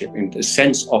stewardship, in the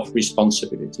sense of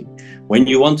responsibility. When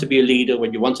you want to be a leader,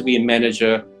 when you want to be a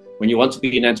manager, when you want to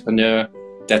be an entrepreneur,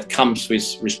 that comes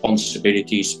with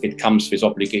responsibilities, it comes with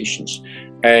obligations.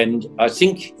 And I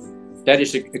think that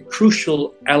is a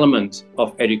crucial element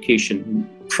of education,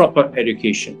 proper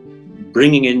education,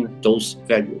 bringing in those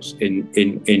values, in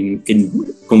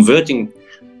converting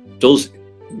those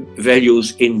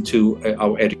values into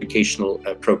our educational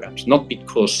programs. Not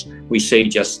because we say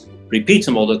just repeat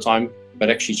them all the time, but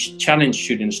actually challenge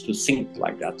students to think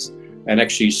like that and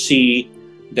actually see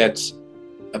that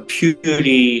a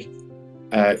purely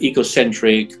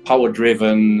egocentric,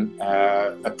 power-driven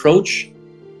approach,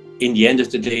 in the end of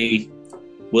the day,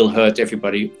 will hurt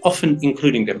everybody, often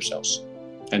including themselves.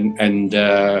 And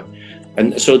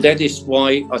so that is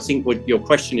why I think what your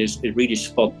question is really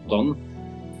spot on.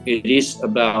 It is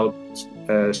about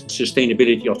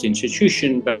sustainability of the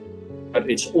institution, but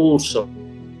it's also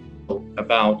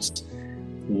about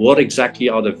what exactly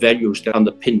are the values that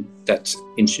underpin that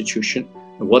institution,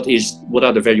 and what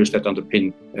are the values that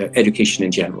underpin education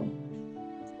in general.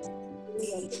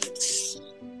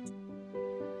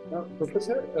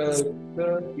 Professor,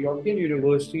 the European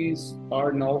universities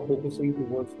are now focusing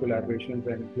towards collaborations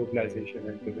and globalization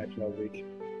and internationalization.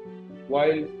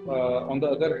 While on the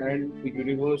other hand, the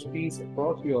universities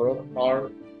across Europe are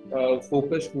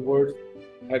focused towards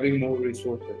having more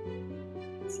resources.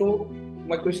 So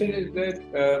my question is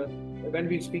that when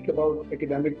we speak about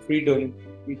academic freedom,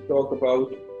 we talk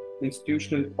about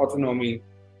institutional autonomy,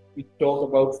 we talk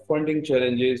about funding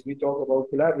challenges, we talk about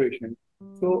collaboration.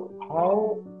 So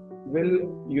how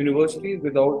will universities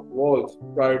without walls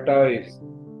prioritize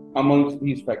amongst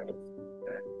these factors?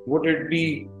 Would it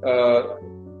be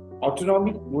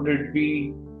autonomy? Would it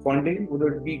be funding? Would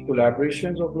it be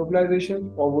collaborations or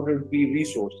globalization? Or would it be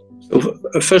resources?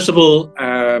 So, first of all,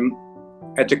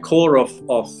 at the core of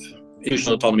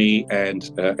institutional autonomy and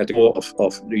at the core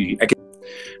of the academic,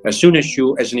 as soon as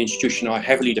you as an institution are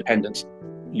heavily dependent,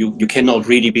 you cannot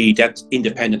really be that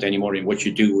independent anymore in what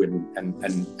you do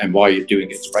and why you're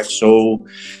doing it, right? So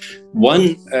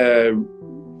one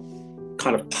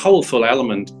kind of powerful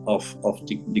element of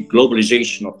the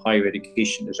globalization of higher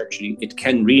education is actually it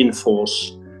can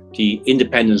reinforce the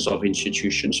independence of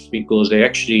institutions because they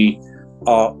actually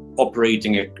are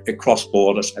operating across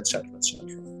borders, etc., etc.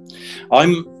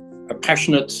 I'm a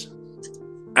passionate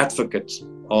advocate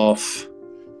of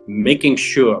making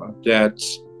sure that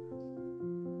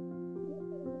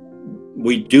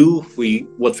we do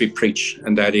what we preach,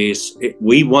 and that is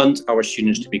we want our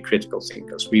students to be critical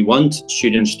thinkers. We want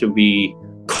students to be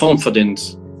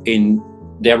confident in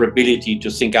their ability to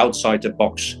think outside the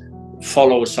box,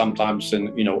 follow sometimes a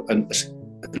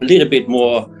little bit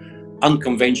more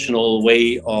unconventional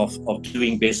way of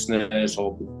doing business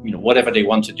or whatever they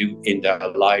want to do in their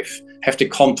life, have the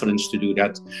confidence to do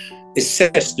that,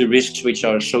 assess the risks which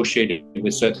are associated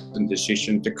with certain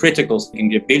decisions, the critical thing,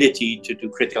 the ability to do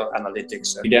critical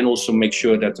analytics. And then also make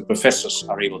sure that the professors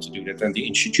are able to do that and the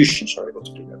institutions are able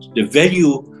to do that. The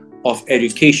value of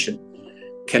education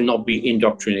cannot be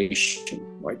indoctrination,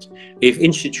 right? If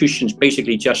institutions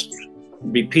basically just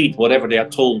repeat whatever they are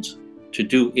told to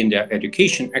do in their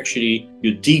education, actually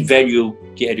you devalue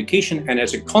the education, and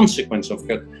as a consequence of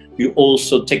that, you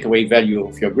also take away value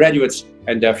of your graduates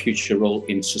and their future role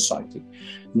in society.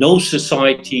 No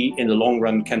society in the long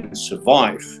run can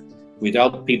survive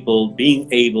without people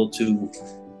being able to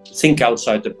think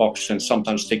outside the box and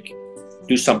sometimes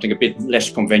do something a bit less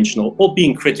conventional, or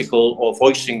being critical or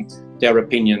voicing their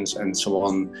opinions and so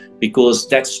on, because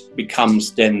that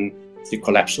becomes then the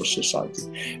collapse of society.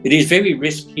 It is very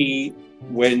risky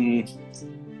when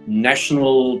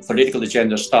national political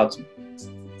agendas start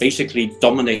basically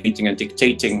dominating and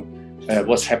dictating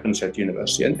what happens at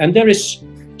university. And there is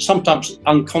sometimes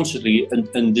unconsciously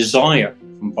a desire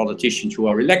from politicians who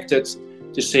are elected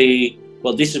to say,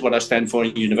 well, this is what I stand for.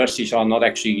 Universities are not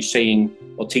actually saying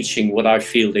or teaching what I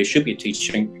feel they should be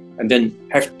teaching. and then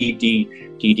have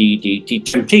the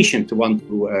temptation to want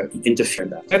to interfere in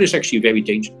that. That is actually very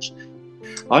dangerous.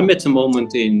 I'm at the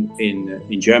moment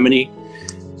in Germany.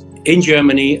 In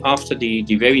Germany, after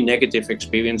the very negative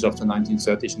experience of the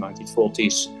 1930s,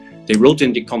 1940s, they wrote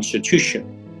in the constitution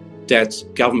that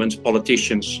governments,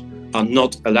 politicians are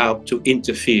not allowed to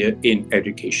interfere in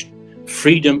education.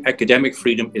 Freedom, academic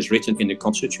freedom is written in the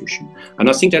constitution. And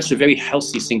I think that's a very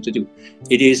healthy thing to do.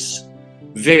 It is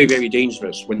very, very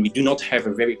dangerous when we do not have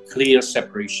a very clear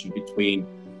separation between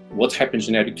what happens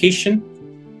in education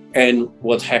and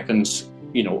what happens,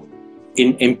 you know,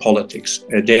 in politics.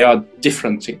 They are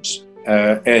different things.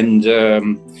 And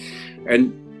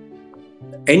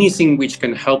anything which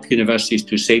can help universities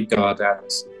to safeguard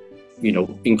that, you know,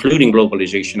 including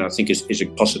globalization, I think is a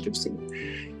positive thing.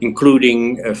 Including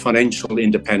financial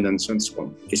independence and so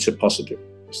on, is a positive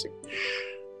thing.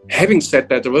 Having said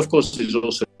that, there of course is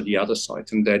also the other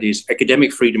side, and that is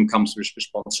academic freedom comes with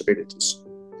responsibilities,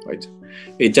 right?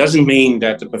 It doesn't mean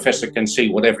that the professor can say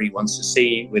whatever he wants to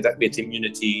say with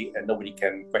immunity and nobody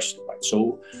can question, right?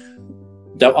 So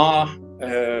there are,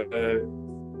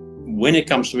 when it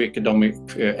comes to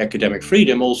academic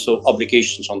freedom, also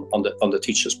obligations on the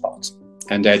teacher's part,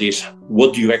 and that is,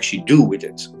 what do you actually do with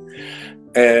it?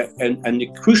 And the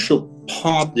crucial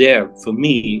part there for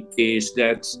me is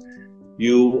that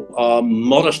you are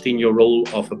modest in your role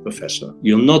of a professor.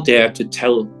 You're not there to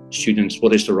tell students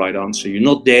what is the right answer. You're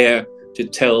not there to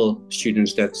tell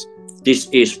students that this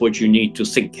is what you need to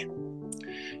think.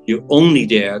 You're only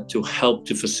there to help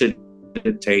to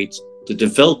facilitate the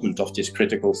development of this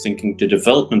critical thinking, the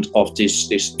development of this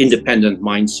independent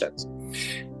mindset.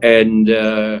 And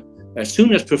as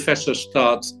soon as professors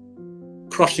start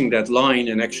crossing that line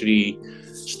and actually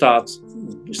start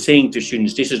saying to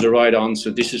students, this is the right answer,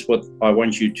 this is what I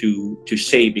want you to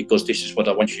say because this is what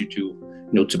I want you to, you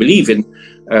know, to believe in,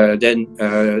 then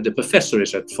the professor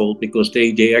is at fault because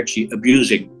they actually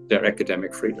abusing their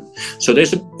academic freedom. So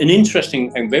there's an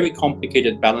interesting and very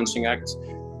complicated balancing act.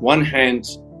 One hand,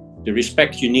 the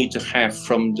respect you need to have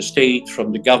from the state,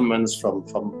 from the governments, from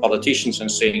politicians, and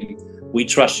saying, we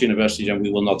trust universities and we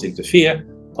will not interfere.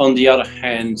 On the other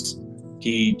hand,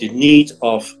 the need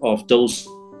of those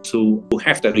who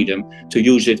have that freedom to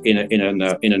use it in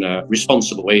a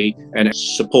responsible way, and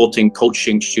supporting,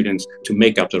 coaching students to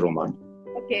make up their own mind.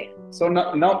 Okay. So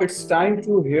now it's time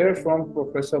to hear from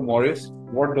Professor Maurits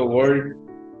what the world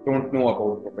don't know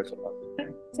about Professor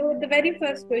Maurits. So the very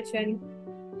first question,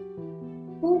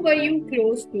 who were you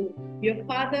close to, your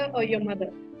father or your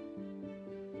mother?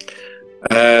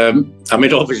 I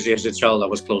mean, obviously as a child I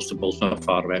was close to both my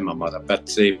father and my mother,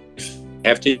 but if I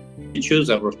have to choose,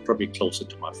 I was probably closer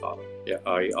to my father. Yeah,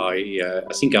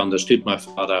 I think I understood my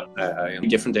father in a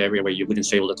different area where you wouldn't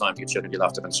say all the time to your children you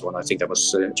loved them and so on. I think that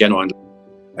was genuine.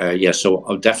 Yeah,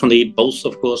 so definitely both,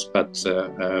 of course, but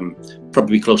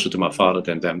probably closer to my father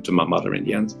than to my mother in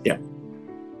the end. Yeah.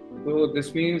 So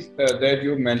this means that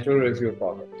your mentor is your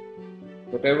father.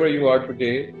 Whatever you are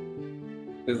today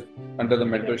is under the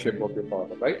mentorship of your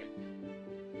father, right?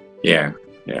 Yeah.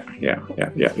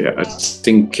 I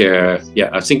think,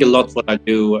 I think a lot what I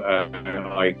do,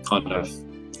 I kind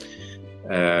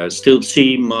of still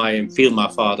see feel my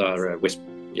father with.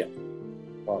 Yeah.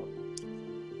 Wow.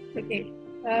 Okay,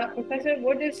 Professor,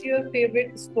 what is your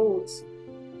favorite sports?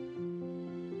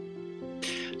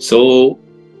 So,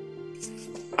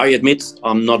 I admit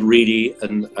I'm not really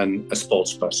a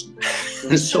sports person.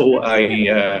 So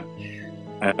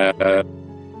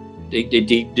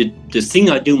the thing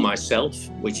I do myself,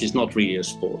 which is not really a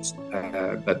sport,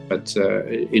 but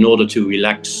in order to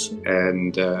relax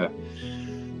and to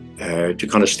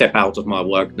kind of step out of my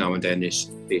work now and then is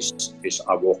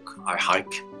I walk, I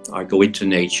hike, I go into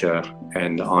nature,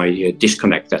 and I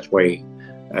disconnect that way.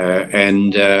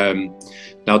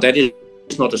 Now that is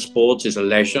not a sport; it's a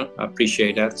leisure. I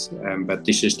appreciate that, but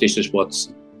this is what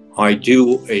I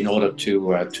do in order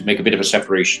to make a bit of a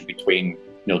separation between,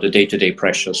 you know, the day-to-day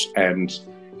pressures and,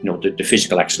 you know, the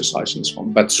physical exercise and so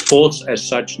on. But sports as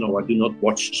such, no, I do not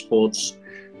watch sports.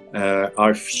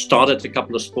 I've started a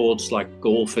couple of sports like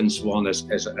golf and so on as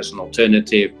an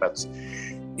alternative, but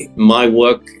my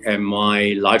work and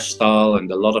my lifestyle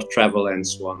and a lot of travel and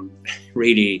so on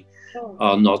really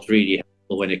are not really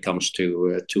helpful when it comes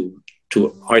to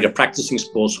either practicing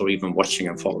sports or even watching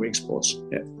and following sports.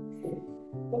 Yeah.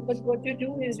 But what you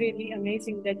do is really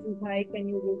amazing, that you hike and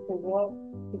you go for walk.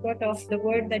 You cut off the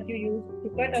word that you use, you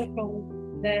cut off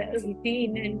from the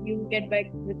routine and you get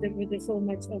back with so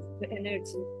much of the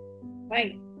energy.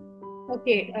 Right.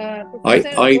 Okay.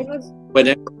 Professor,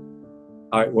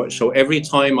 So every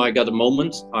time I got a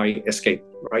moment, I escaped,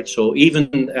 right? So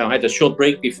even I had a short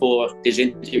break before this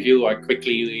interview. I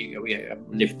quickly we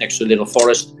lived next to a little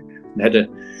forest and had a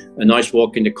nice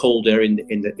walk in the cold there in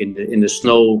the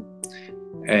snow,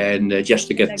 and just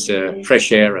to get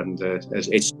fresh air. And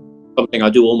it's something I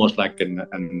do almost like in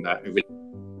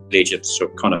religion, so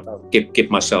kind of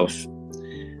keep myself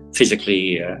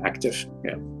physically active.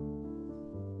 Yeah,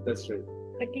 that's right.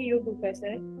 Lucky you,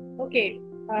 Professor. Okay.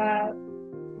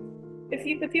 If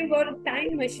you got a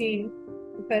time machine,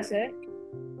 Professor,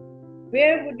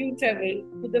 where would you travel?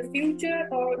 To the future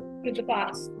or to the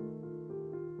past?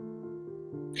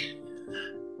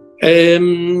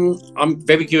 I'm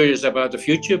very curious about the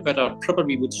future, but I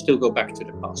probably would still go back to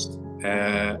the past.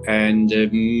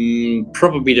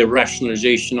 Probably the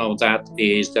rationalization of that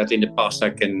is that in the past I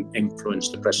can influence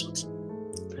the present.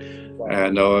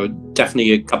 And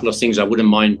definitely a couple of things I wouldn't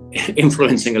mind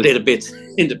influencing a little bit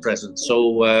in the present.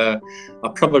 So I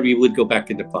probably would go back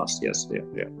in the past. Yes.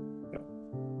 Yeah.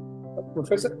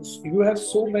 Professor, you have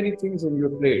so many things on your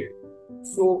plate.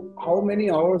 So how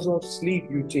many hours of sleep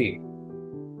you take?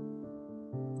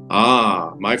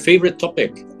 My favorite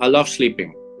topic. I love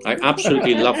sleeping. I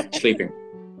absolutely love sleeping.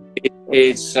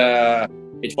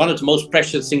 It's one of the most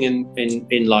precious things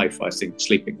in life, I think,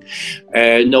 sleeping.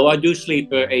 No, I do sleep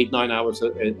 8-9 hours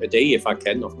a day if I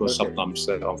can. Of course, sometimes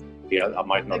I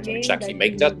might not exactly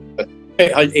make that, but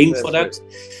I aim for that.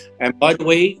 And by the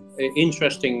way,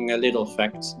 interesting little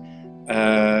fact,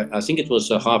 I think it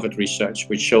was a Harvard research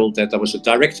which showed that there was a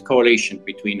direct correlation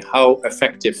between how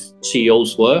effective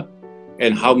CEOs were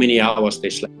and how many hours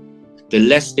they slept. The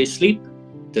less they sleep,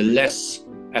 the less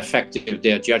effective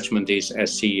their judgment is as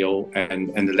CEO,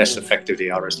 and the less effective they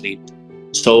are as lead.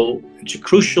 So it's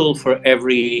crucial for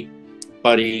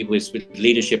everybody with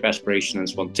leadership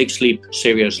aspirations. One, take sleep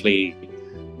seriously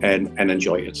and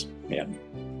enjoy it. Yeah.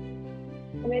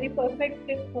 A very perfect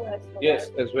tip for us.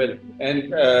 Yes, as well.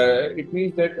 And it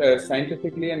means that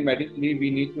scientifically and medically,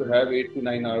 we need to have 8 to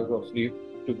 9 hours of sleep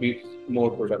to be more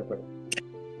productive.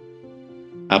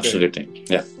 Absolutely. Okay.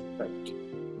 Yeah.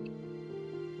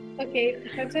 Okay,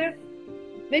 Rector,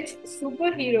 which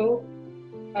superhero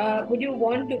would you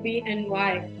want to be and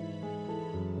why?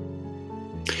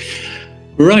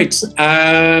 Right.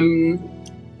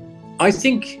 I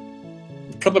think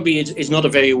probably it's not a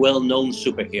very well-known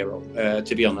superhero,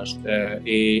 to be honest.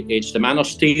 It's the Man of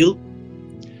Steel.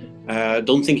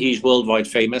 Don't think he's worldwide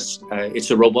famous.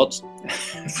 It's a robot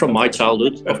from my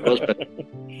childhood, of course.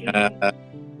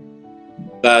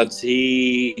 But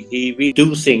he really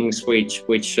do things which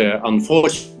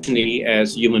unfortunately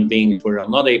as human beings we're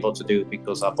not able to do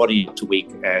because our body is too weak.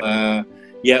 Yeah,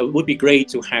 it would be great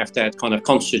to have that kind of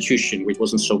constitution which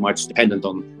wasn't so much dependent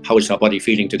on how is our body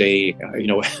feeling today,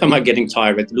 am I getting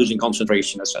tired, losing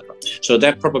concentration, etc. So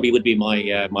that probably would be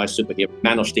my my superhero,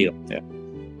 Man of Steel. Yeah.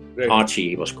 Archie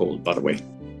he was called, by the way.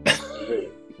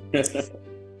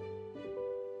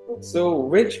 So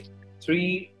which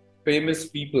 3 famous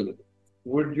people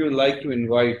would you like to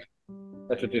invite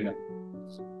at a dinner?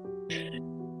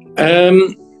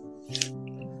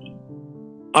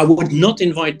 I would not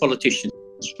invite politicians,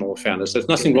 in all fairness. There's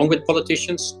nothing wrong with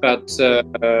politicians, but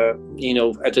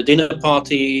at a dinner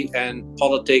party and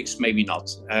politics, maybe not.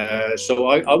 So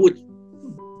I would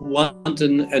want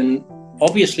and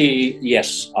obviously,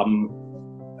 yes,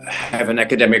 have an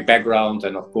academic background,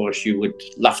 and of course, you would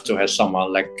love to have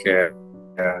someone like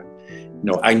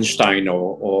Einstein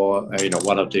or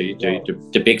one of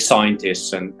the big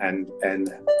scientists and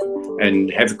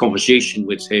have a conversation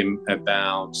with him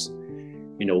about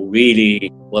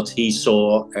really what he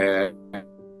saw and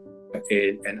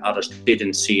others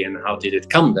didn't see, and how did it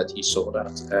come that he saw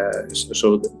that.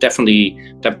 So definitely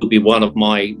that would be one of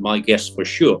my guests for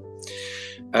sure.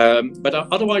 But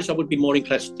otherwise I would be more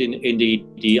interested in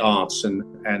the arts, and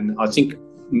I think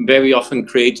very often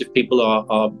creative people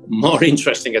are more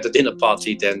interesting at a dinner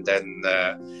party than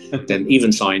even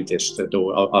scientists,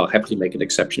 though I'll happily make an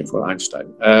exception for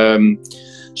Einstein.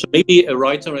 So maybe a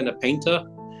writer and a painter,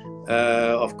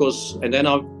 of course, and then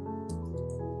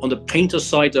on the painter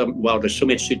side, well, there's so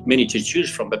many to choose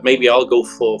from, but maybe I'll go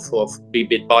for be a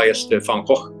bit biased, Van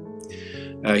Gogh.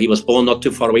 He was born not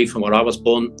too far away from where I was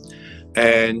born,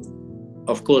 and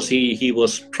of course he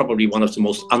was probably one of the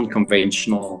most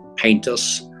unconventional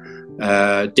painters.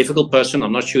 Difficult person.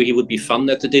 I'm not sure he would be fun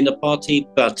at the dinner party,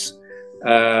 but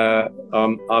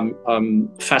I'm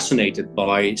fascinated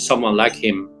by someone like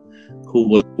him who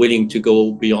was willing to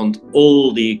go beyond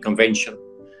all the convention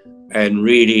and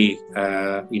really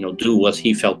do what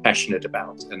he felt passionate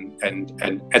about, and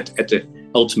at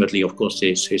ultimately, of course,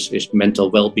 his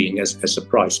mental well-being as a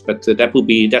price. But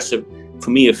that's a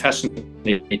for me, a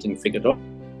fascinating figure.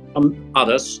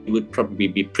 Others would probably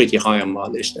be pretty high on my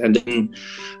list. And then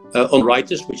on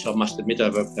writers, which I must admit,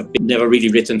 I've never really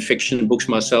written fiction books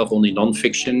myself, only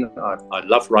non-fiction. I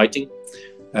love writing,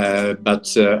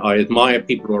 but I admire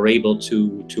people who are able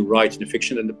to write in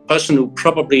fiction. And the person who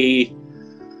probably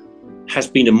has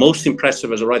been the most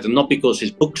impressive as a writer, not because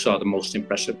his books are the most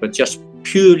impressive, but just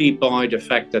purely by the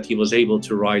fact that he was able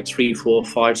to write 3, 4,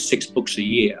 5, 6 books a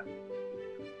year,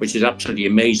 which is absolutely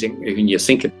amazing when you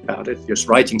think about it. Just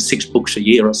writing 6 books a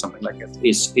year or something like that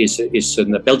is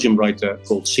a Belgian writer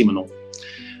called Simenon.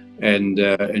 And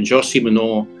Georges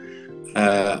Simenon,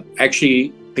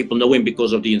 actually people know him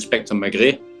because of the Inspector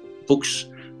Maigret books,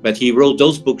 but he wrote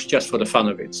those books just for the fun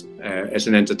of it, as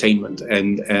an entertainment.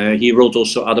 And he wrote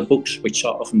also other books, which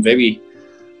are often very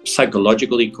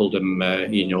psychological. He called them,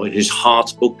 his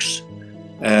heart books.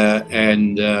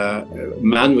 Man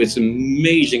with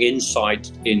amazing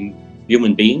insight in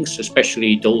human beings,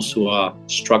 especially those who are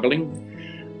struggling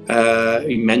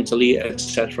mentally,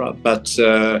 etc. But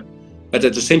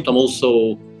at the same time,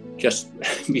 also just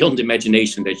beyond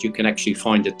imagination, that you can actually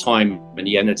find the time and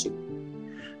the energy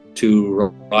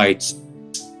to write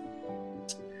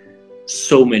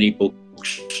so many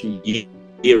books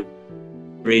year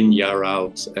in, year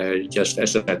out. Just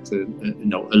as a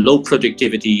low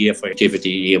productivity year for activity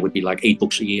year would be like 8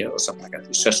 books a year or something like that.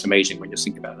 It's just amazing when you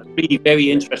think about it. Really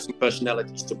very interesting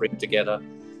personalities to bring together.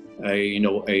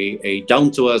 A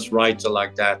down-to-earth writer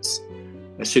like that,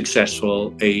 a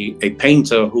successful, a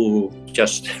painter who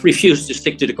just refused to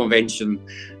stick to the convention,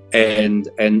 and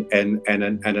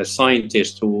a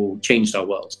scientist who changed our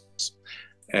world,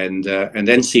 and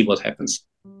then see what happens.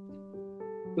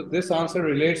 So this answer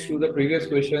relates to the previous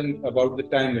question about the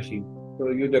time machine.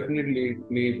 So you definitely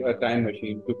need a time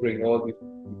machine to bring all these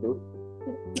people.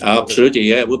 Absolutely,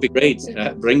 yeah, it would be great.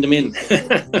 Bring them in.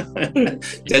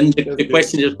 Then the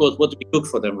question is, of course, what do we cook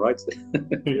for them, right?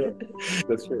 Yeah,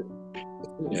 that's right.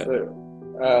 Yeah. So,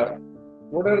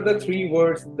 what are the 3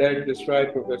 words that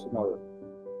describe Professor Maurits?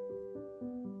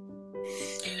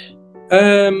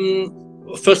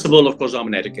 First of all, of course, I'm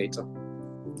an educator.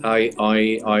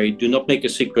 I do not make a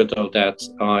secret of that.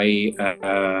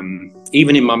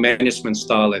 Even in my management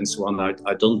style and so on,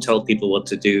 I don't tell people what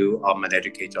to do. I'm an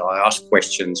educator. I ask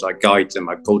questions, I guide them,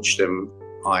 I coach them.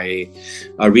 I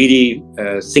really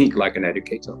think like an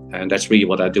educator, and that's really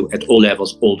what I do at all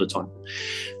levels, all the time.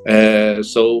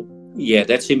 So yeah,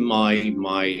 that's in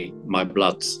my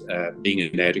blood, being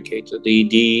an educator.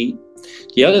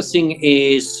 The other thing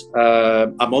is,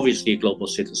 I'm obviously a global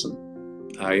citizen.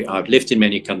 I've lived in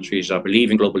many countries. I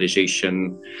believe in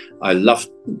globalization. I love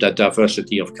the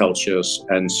diversity of cultures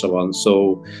and so on.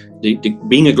 So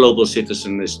being a global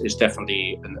citizen is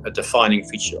definitely a defining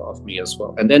feature of me as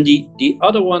well. And then the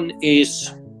other one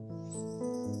is,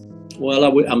 well,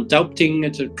 I'm doubting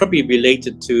it's probably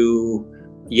related to,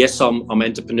 yes, I'm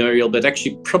entrepreneurial, but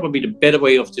actually probably the better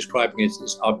way of describing it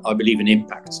is I believe in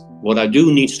impact. What I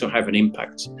do needs to have an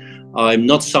impact. I'm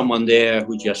not someone there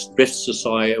who just drifts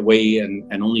aside away and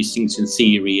only thinks in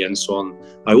theory and so on.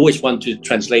 I always want to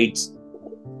translate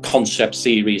concept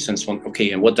theories and so on.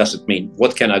 Okay, and what does it mean?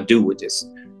 What can I do with this?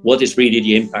 What is really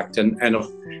the impact? And of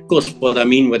course, what I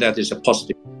mean with that is a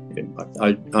positive impact.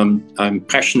 I'm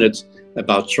passionate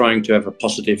about trying to have a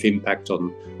positive impact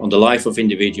on the life of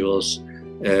individuals,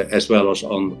 as well as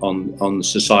on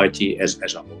society as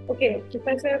a whole. Okay,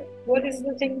 Professor, what is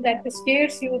the thing that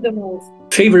scares you the most?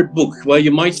 Favorite book? Well,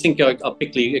 you might think I'll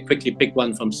quickly pick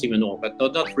one from Simenon, but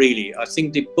not really. I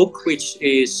think the book which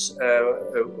is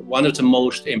one of the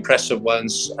most impressive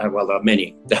ones, well, there are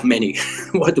many.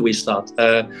 Where do we start?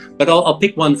 But I'll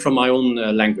pick one from my own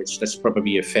language. That's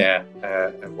probably a fair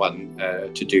one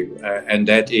to do. And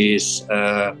that is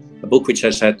a book which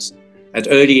has had, at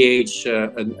early age,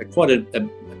 quite a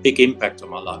big impact on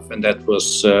my life, and that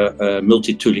was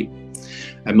Multatuli.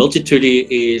 And Multatuli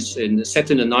is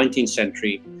set in the 19th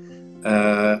century,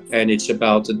 and it's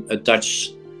about a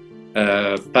Dutch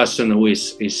person who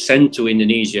is sent to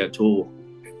Indonesia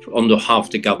on behalf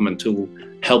of the government to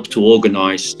help to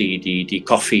organize the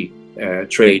coffee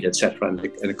trade, etc., and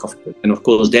the coffee. And of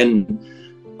course, then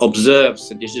observes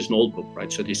that this is an old book,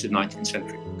 right? So this is 19th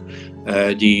century.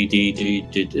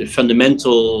 The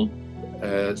fundamental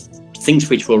things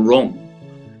which were wrong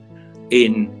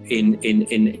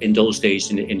in those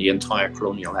days in the entire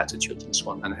colonial attitude and so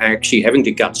on, and actually having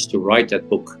the guts to write that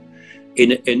book,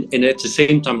 and at the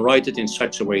same time write it in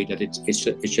such a way that it's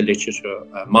a literature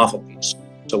marvelpiece.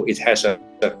 So it has a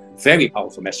very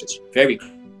powerful message, very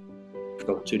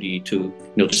to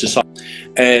society,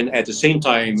 and at the same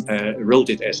time wrote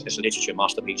it as a literature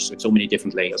masterpiece with so many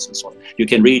different layers and so on. You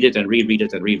can read it and reread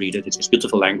it and reread it. It's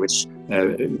beautiful language,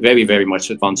 very, very much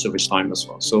advanced of its time as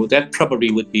well. So that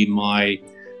probably would be my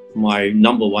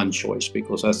number one choice,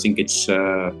 because I think it's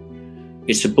a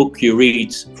book you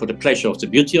read for the pleasure of the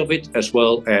beauty of it, as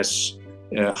well as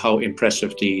how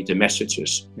impressive the message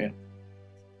is. Yeah.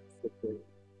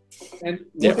 And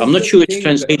yeah, I'm not sure it's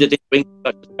translated in English.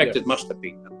 I suspect it must have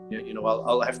been.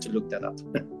 I'll have to look that up.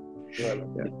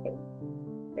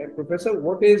 Well, Professor,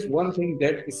 what is one thing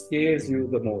that scares you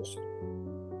the most?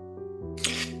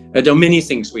 There are many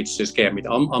things which scare me.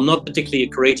 I'm not particularly a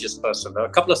courageous person. There are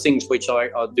a couple of things which I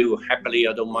do happily.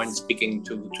 I don't mind speaking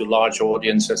to large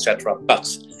audience, etc. But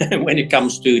when it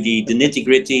comes to the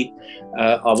nitty-gritty,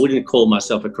 I wouldn't call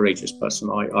myself a courageous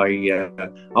person.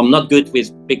 I'm not good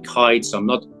with big heights. I'm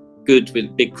not good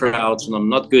with big crowds, and I'm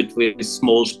not good with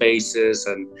small spaces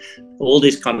and all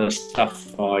this kind of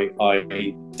stuff.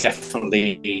 I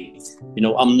definitely,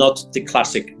 I'm not the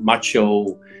classic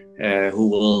macho who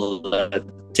will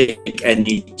take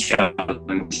any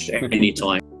challenge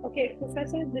anytime. Okay,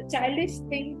 Professor, the childish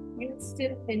thing you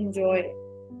still enjoy?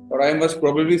 Or I must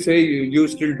probably say you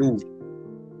still do.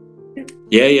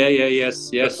 Yes.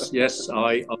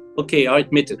 I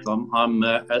admit it. I'm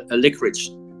a licorice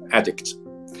addict.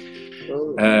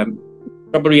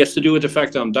 Probably has to do with the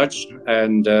fact that I'm Dutch,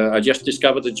 and I just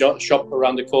discovered a shop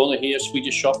around the corner here, a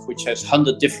Swedish shop, which has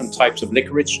 100 different types of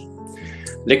licorice.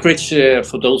 Licorice,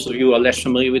 for those of you who are less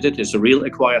familiar with it, is a real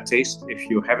acquired taste. If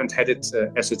you haven't had it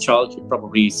as a child, you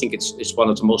probably think it's one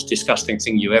of the most disgusting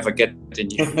things you ever get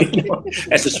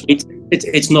as a sweet.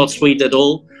 It's not sweet at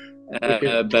all,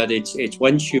 but it's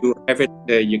once you have it,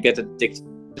 you get addicted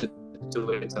to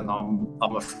it, and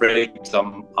I'm afraid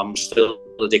I'm still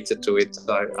addicted to it.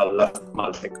 I love my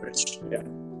licorice. Yeah.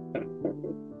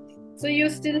 So you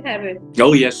still have it?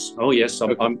 Oh yes. I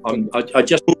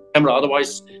just moved the camera.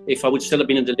 Otherwise, if I would still have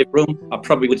been in the living room, I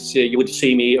probably would see you would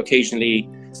see me occasionally.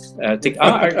 Think,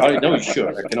 I know, sure.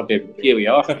 I cannot be. Here we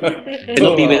are.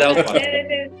 Cannot be without one.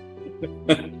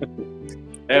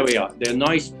 There we are. They're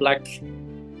nice black,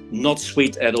 not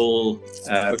sweet at all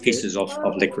pieces of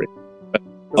licorice.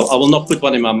 I will not put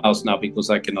one in my mouth now because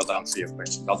I cannot answer your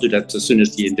question. I'll do that as soon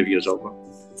as the interview is over.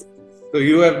 So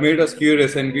you have made us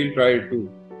curious, and we'll try it too.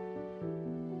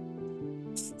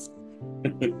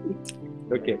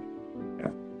 Okay.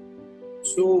 Yeah.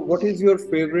 So what is your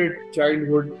favorite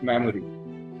childhood memory?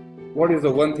 What is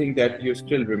the one thing that you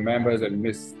still remember and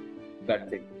miss that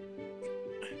thing?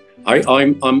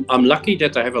 I'm lucky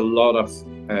that I have a lot of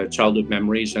childhood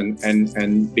memories,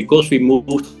 and because we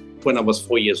moved when I was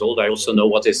 4 years old, I also know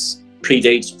what is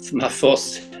predates my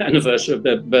 4th anniversary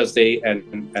birthday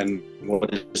and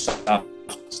what is after.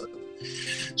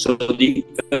 So the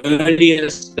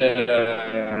earliest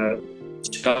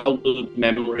childhood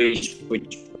memories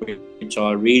which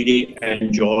I really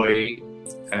enjoy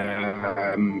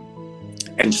and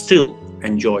still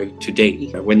enjoy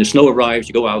today. When the snow arrives,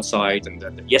 you go outside,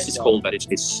 and yes, it's cold, but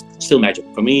it's still magic.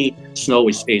 For me, snow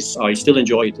is I still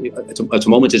enjoy it. At the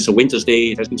moment, it's a winter's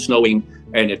day. It has been snowing,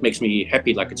 and it makes me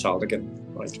happy like a child again.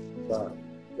 Right. Wow,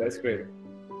 that's great.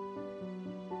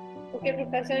 Okay,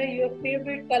 Professor, your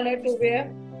favorite color to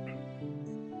wear?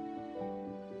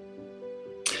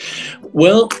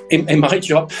 Well, in my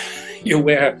job, you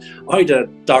wear either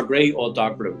dark gray or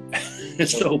dark blue.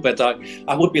 So, but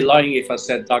I would be lying if I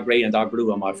said dark gray and dark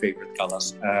blue are my favorite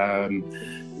colors.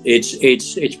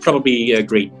 It's probably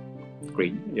green.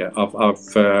 Green, yeah.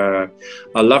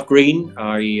 I love green.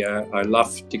 I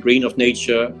love the green of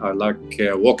nature. I like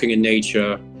walking in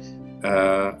nature.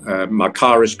 My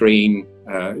car is green.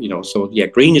 So yeah,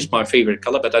 green is my favorite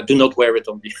color. But I do not wear it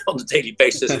on the daily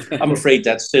basis. I'm afraid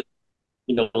that's still,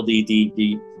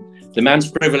 the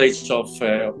man's privilege of,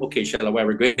 okay, shall I wear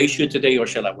a grey shirt today or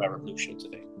shall I wear a blue shirt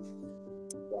today?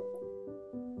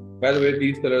 By the way,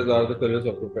 these colors are the colors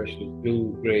of professionals,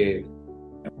 blue, grey.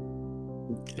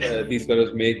 These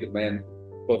colors make the man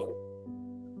perfect.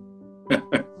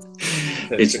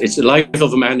 It's the life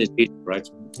of a man is easy, right?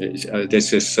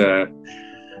 This is,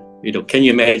 can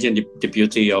you imagine the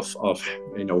beauty of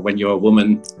when you're a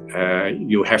woman,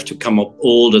 you have to come up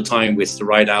all the time with the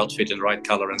right outfit and the right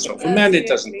color and so on. For men, it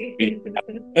doesn't.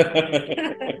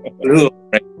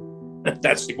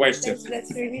 That's the question.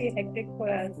 That's really hectic for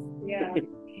us. Yeah.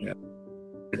 Yeah.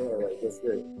 That's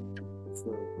great.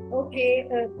 Okay,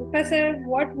 Professor,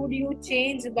 what would you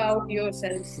change about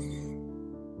yourself?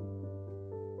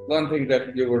 One thing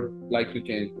that you would like to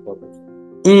change about yourself?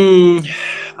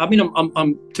 I mean,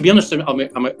 I'm to be honest,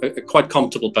 I'm a quite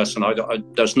comfortable person.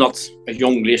 There's not a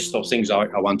long list of things I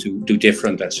want to do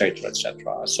different, etc.,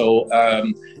 etc. So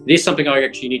it is something I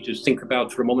actually need to think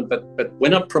about for a moment. But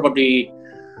when I probably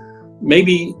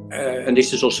maybe, and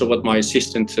this is also what my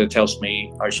assistant tells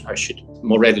me, I should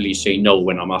more readily say no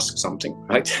when I'm asked something,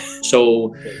 right?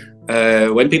 So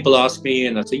when people ask me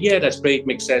and I say, yeah, that's great,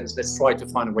 makes sense, let's try to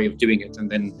find a way of doing it. And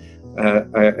then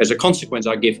as a consequence,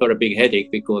 I give her a big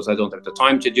headache because I don't have the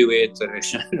time to do it.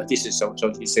 This is so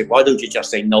she said, why don't you just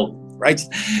say no, right?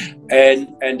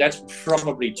 And that's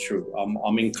probably true.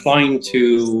 I'm inclined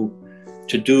to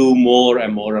do more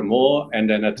and more and more, and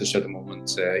then at a certain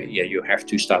moment, you have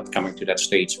to start coming to that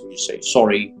stage where you say,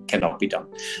 sorry, cannot be done.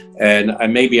 And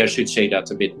maybe I should say that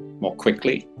a bit more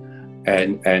quickly.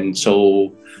 And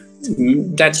so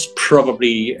that's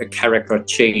probably a character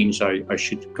change I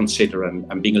should consider,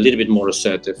 and being a little bit more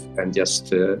assertive and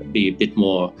just be a bit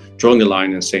more drawing the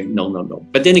line and saying no.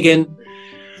 But then again,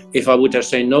 if I would have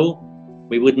said no,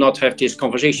 we would not have this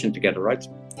conversation together, right?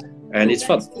 And it's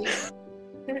fun.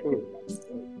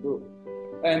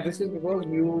 And this is because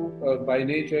you, by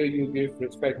nature, you give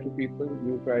respect to people,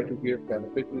 you try to give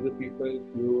benefit to the people,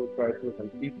 you try to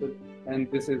help people, and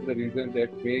this is the reason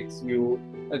that makes you,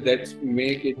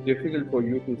 make it difficult for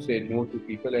you to say no to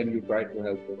people, and you try to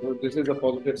help them. So this is a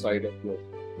positive side of yours.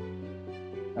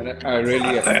 And I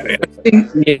really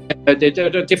appreciate that. There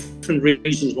are different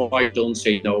reasons why I don't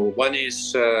say no. One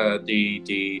is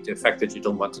the fact that you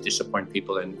don't want to disappoint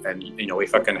people, and you know,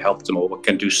 if I can help them or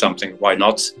can do something, why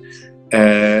not?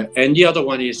 And the other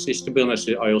one is to be honest,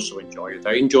 I also enjoy it.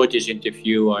 I enjoyed this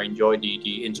interview. I enjoyed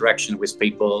the interaction with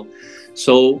people.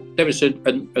 So there is a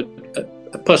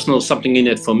personal something in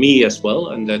it for me as well,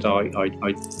 and that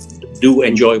I do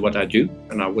enjoy what I do,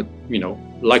 and I would, you know,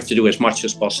 like to do as much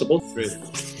as possible. Great.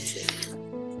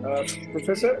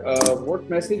 Professor, what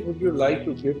message would you like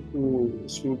to give to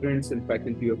students and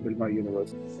faculty of Wilma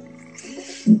University?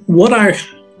 What I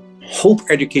hope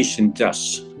education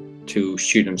does to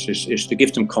students is to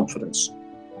give them confidence.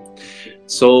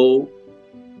 So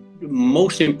the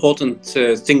most important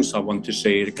things I want to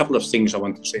say, a couple of things I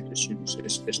want to say to students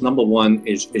is number one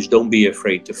is don't be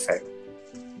afraid to fail.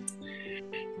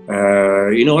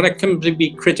 You know, that can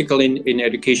be critical in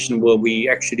education, where we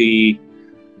actually,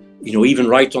 you know, even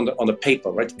write on the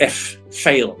paper, right? F,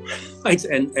 fail, right?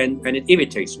 And it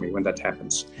irritates me when that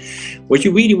happens. What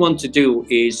you really want to do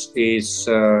is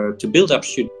to build up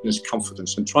students'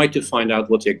 confidence and try to find out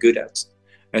what they're good at.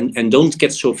 And don't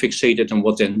get so fixated on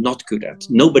what they're not good at.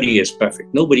 Nobody is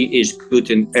perfect. Nobody is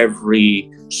good in every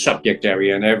subject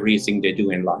area and everything they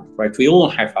do in life, right? We all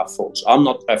have our faults. I'm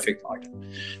not perfect either,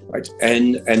 right?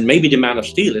 And maybe the Man of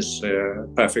Steel is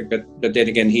perfect, but then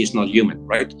again, he's not human,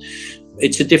 right?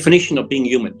 It's a definition of being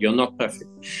human. You're not perfect.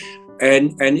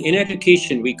 And in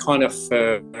education, we kind of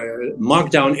mark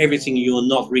down everything you're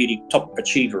not really top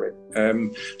achiever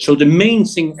in. So the main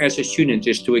thing as a student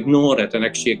is to ignore that and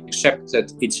actually accept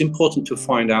that it's important to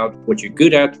find out what you're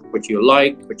good at, what you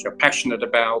like, what you're passionate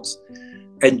about,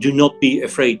 and do not be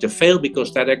afraid to fail,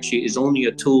 because that actually is only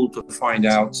a tool to find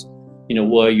out, you know,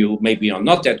 where you maybe are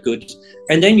not that good.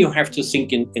 And then you have to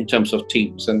think in terms of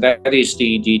teams. And that is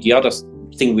the other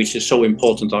thing which is so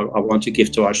important I want to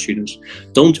give to our students.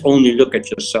 Don't only look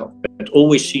at yourself, but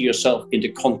always see yourself in the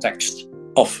context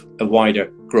of a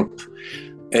wider group.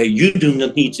 You do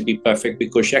not need to be perfect,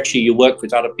 because actually you work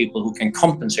with other people who can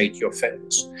compensate your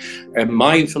failures.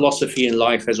 My philosophy in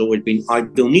life has always been, I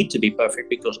don't need to be perfect,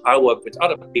 because I work with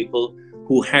other people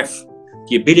who have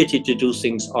the ability to do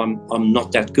things I'm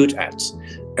not that good at.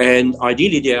 And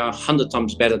ideally they are 100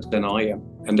 times better than I am.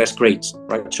 And that's great,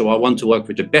 right? So I want to work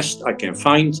with the best I can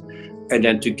find. And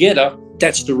then together,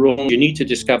 that's the role you need to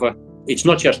discover. It's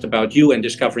not just about you and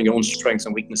discovering your own strengths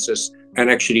and weaknesses.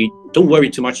 And actually, don't worry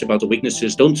too much about the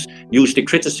weaknesses. Don't use the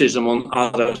criticism on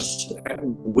others'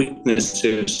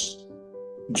 weaknesses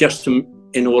just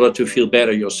in order to feel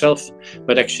better yourself,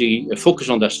 but actually focus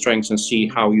on their strengths and see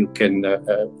how you can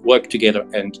work together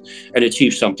and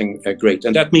achieve something great.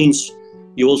 And that means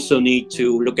you also need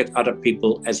to look at other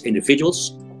people as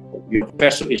individuals. Your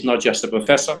professor is not just a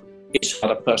professor, it's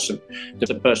not a person.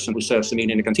 The person who serves a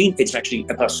meal in the canteen, it's actually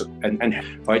a person.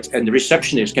 Right? And the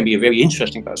receptionist can be a very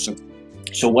interesting person.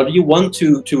 So what you want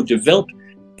to develop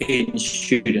in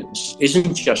students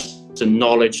isn't just the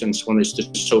knowledge and so on, it's the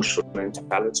social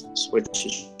intelligence, which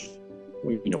is,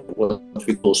 you know, what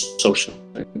we call social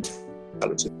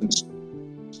intelligence.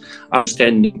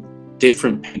 Understanding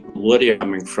different people, where they're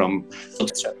coming from,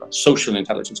 etc. Social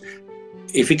intelligence.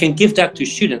 if we can give that to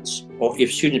students, or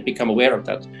if students become aware of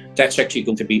that, that's actually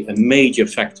going to be a major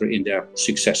factor in their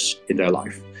success in their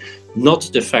life. Not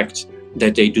the fact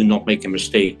that they do not make a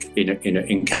mistake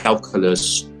in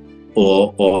calculus,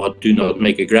 or do not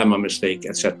make a grammar mistake,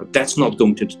 etc. That's not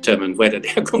going to determine whether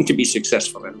they are going to be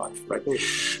successful in life, right?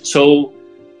 So,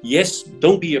 yes,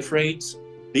 don't be afraid,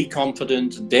 be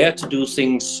confident, dare to do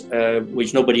things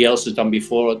which nobody else has done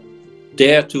before,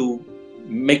 dare to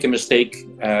make a mistake.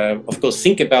 Of course,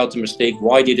 think about the mistake,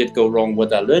 why did it go wrong,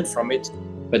 what I learned from it,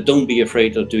 but don't be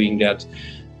afraid of doing that.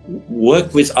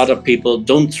 Work with other people,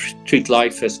 don't treat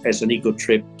life as an ego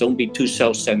trip, don't be too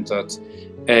self-centered,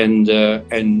 and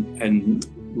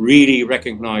really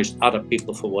recognize other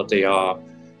people for what they are.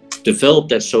 Develop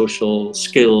that social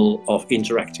skill of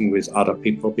interacting with other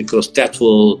people, because that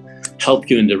will help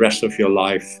you in the rest of your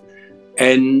life.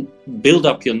 And build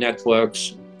up your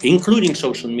networks, including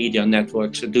social media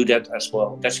networks, to do that as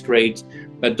well. That's great,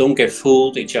 but don't get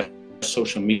fooled. It's just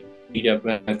social media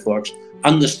networks.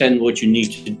 Understand what you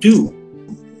need to do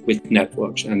with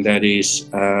networks, and that is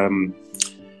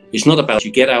it's not about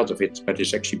you get out of it, but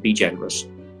it's actually be generous,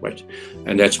 right?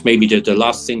 And that's maybe the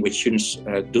last thing which students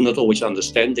do not always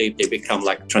understand. They become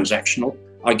like transactional.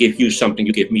 I give you something,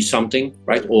 you give me something,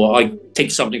 right? Or I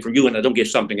take something from you and I don't give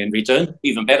something in return,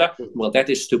 even better. Well, that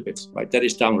is stupid, right? That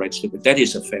is downright stupid. That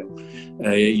is a fail.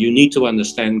 You need to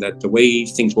understand that the way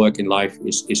things work in life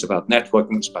is about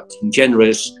networking, it's about being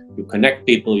generous. You connect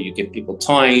people, you give people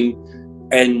time,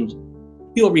 and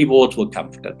your reward will come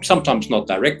from that. Sometimes not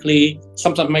directly,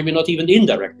 sometimes maybe not even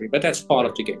indirectly, but that's part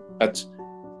of the game. But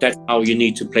that's how you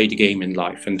need to play the game in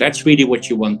life. And that's really what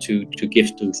you want to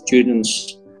give to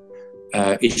students.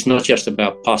 It's not just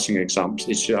about passing exams,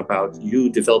 it's about you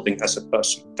developing as a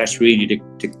person. That's really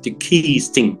the key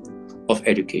thing of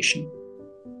education.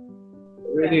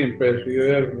 Really impressed. You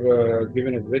have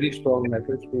given a very strong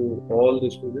message to all the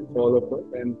students, all of us.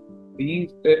 And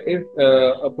these, if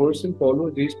a person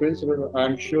follows these principles,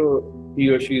 I'm sure he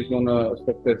or she is going to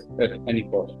success at any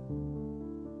cost.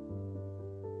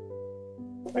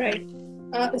 All right.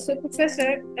 So,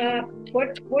 Professor,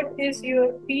 what is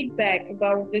your feedback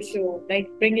about the show? Like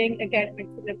bringing academic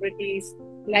celebrities,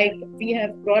 like we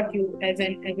have brought you as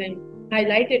an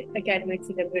highlighted academic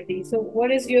celebrity. So,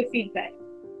 what is your feedback?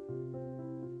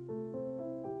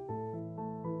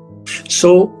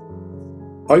 So,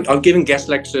 I've given guest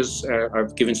lectures,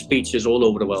 I've given speeches all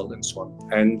over the world and so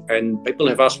on. And people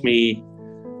have asked me,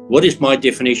 what is my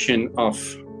definition of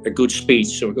a good speech?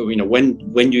 So,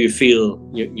 when do you feel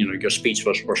your speech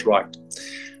was right?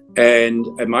 And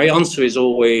my answer is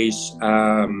always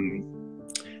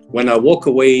when I walk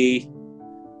away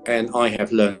and I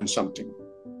have learned something.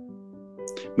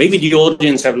 Maybe the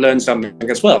audience have learned something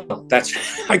as well. That's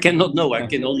I cannot know. I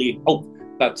can only hope.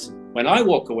 But when I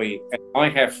walk away and I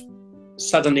have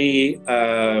suddenly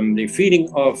the feeling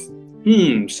of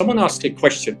someone asked a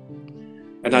question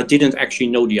and I didn't actually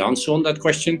know the answer on that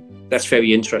question, that's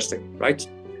very interesting, right?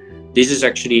 This is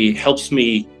actually helps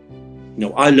me,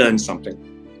 I learned something,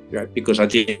 right? Because I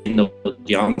didn't know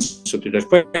the answer to that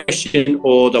question,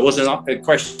 or there was a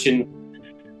question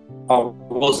I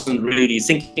wasn't really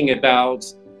thinking about,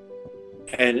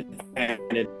 and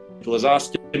it was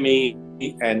asked to me,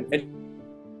 and it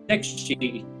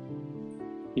actually,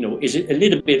 is it a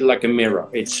little bit like a mirror?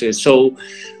 It's so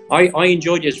I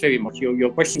enjoy this very much.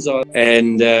 Your questions are,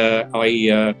 and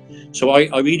I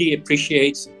really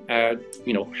appreciate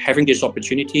having this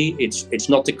opportunity. It's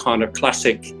not the kind of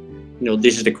classic,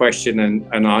 this is the question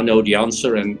and I know the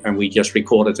answer and we just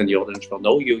record it and the audience will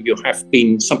know. You have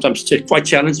been sometimes quite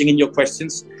challenging in your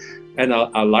questions, and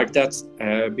I like that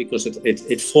because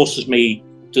it forces me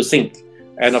to think.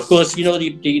 And of course,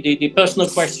 the personal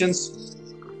questions.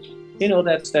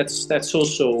 That's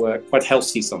also quite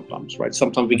healthy sometimes, right?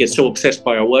 Sometimes we get so obsessed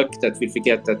by our work that we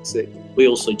forget that we're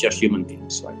also just human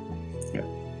beings, right? Yeah.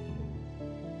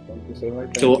 Thank you so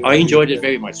much. So I enjoyed it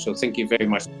very much. So thank you very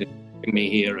much for having me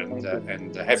here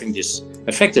and having this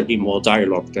effectively more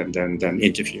dialogue than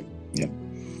interview. Yeah.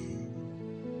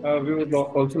 We would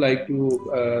also like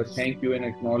to thank you and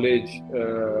acknowledge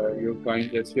your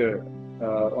kind gesture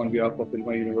on behalf of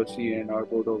Ilma University and our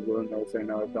Board of Governors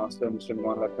and our Chancellor, Mr.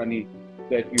 Numan Lakhani,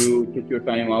 that you took your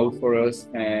time out for us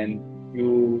and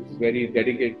you very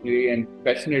dedicatedly and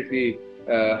passionately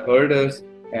heard us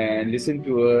and listened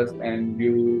to us, and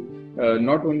you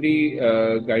not only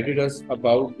guided us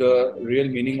about the real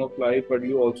meaning of life, but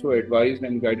you also advised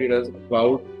and guided us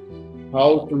about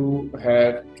how to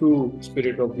have true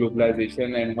spirit of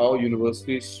globalization and how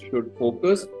universities should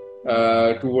focus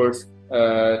towards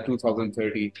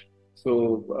 2030.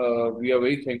 So we are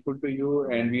very thankful to you,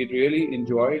 and we really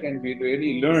enjoyed and we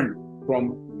really learned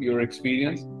from your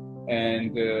experience.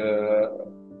 And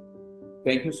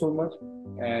thank you so much.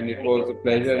 And it was a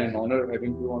pleasure and honor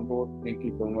having you on board. Thank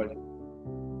you so much.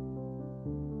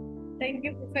 Thank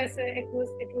you, Professor. It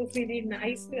was really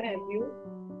nice to have you.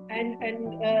 And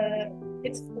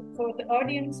it's for the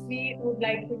audience. We would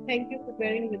like to thank you for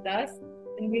bearing with us,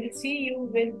 and we'll see you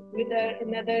with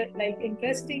another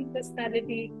interesting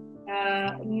personality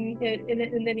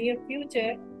in the near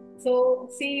future. So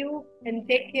see you and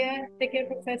take care,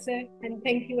 Professor, and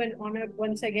thank you and honor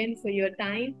once again for your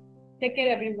time. Take care,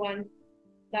 everyone.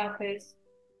 Allah Hafiz.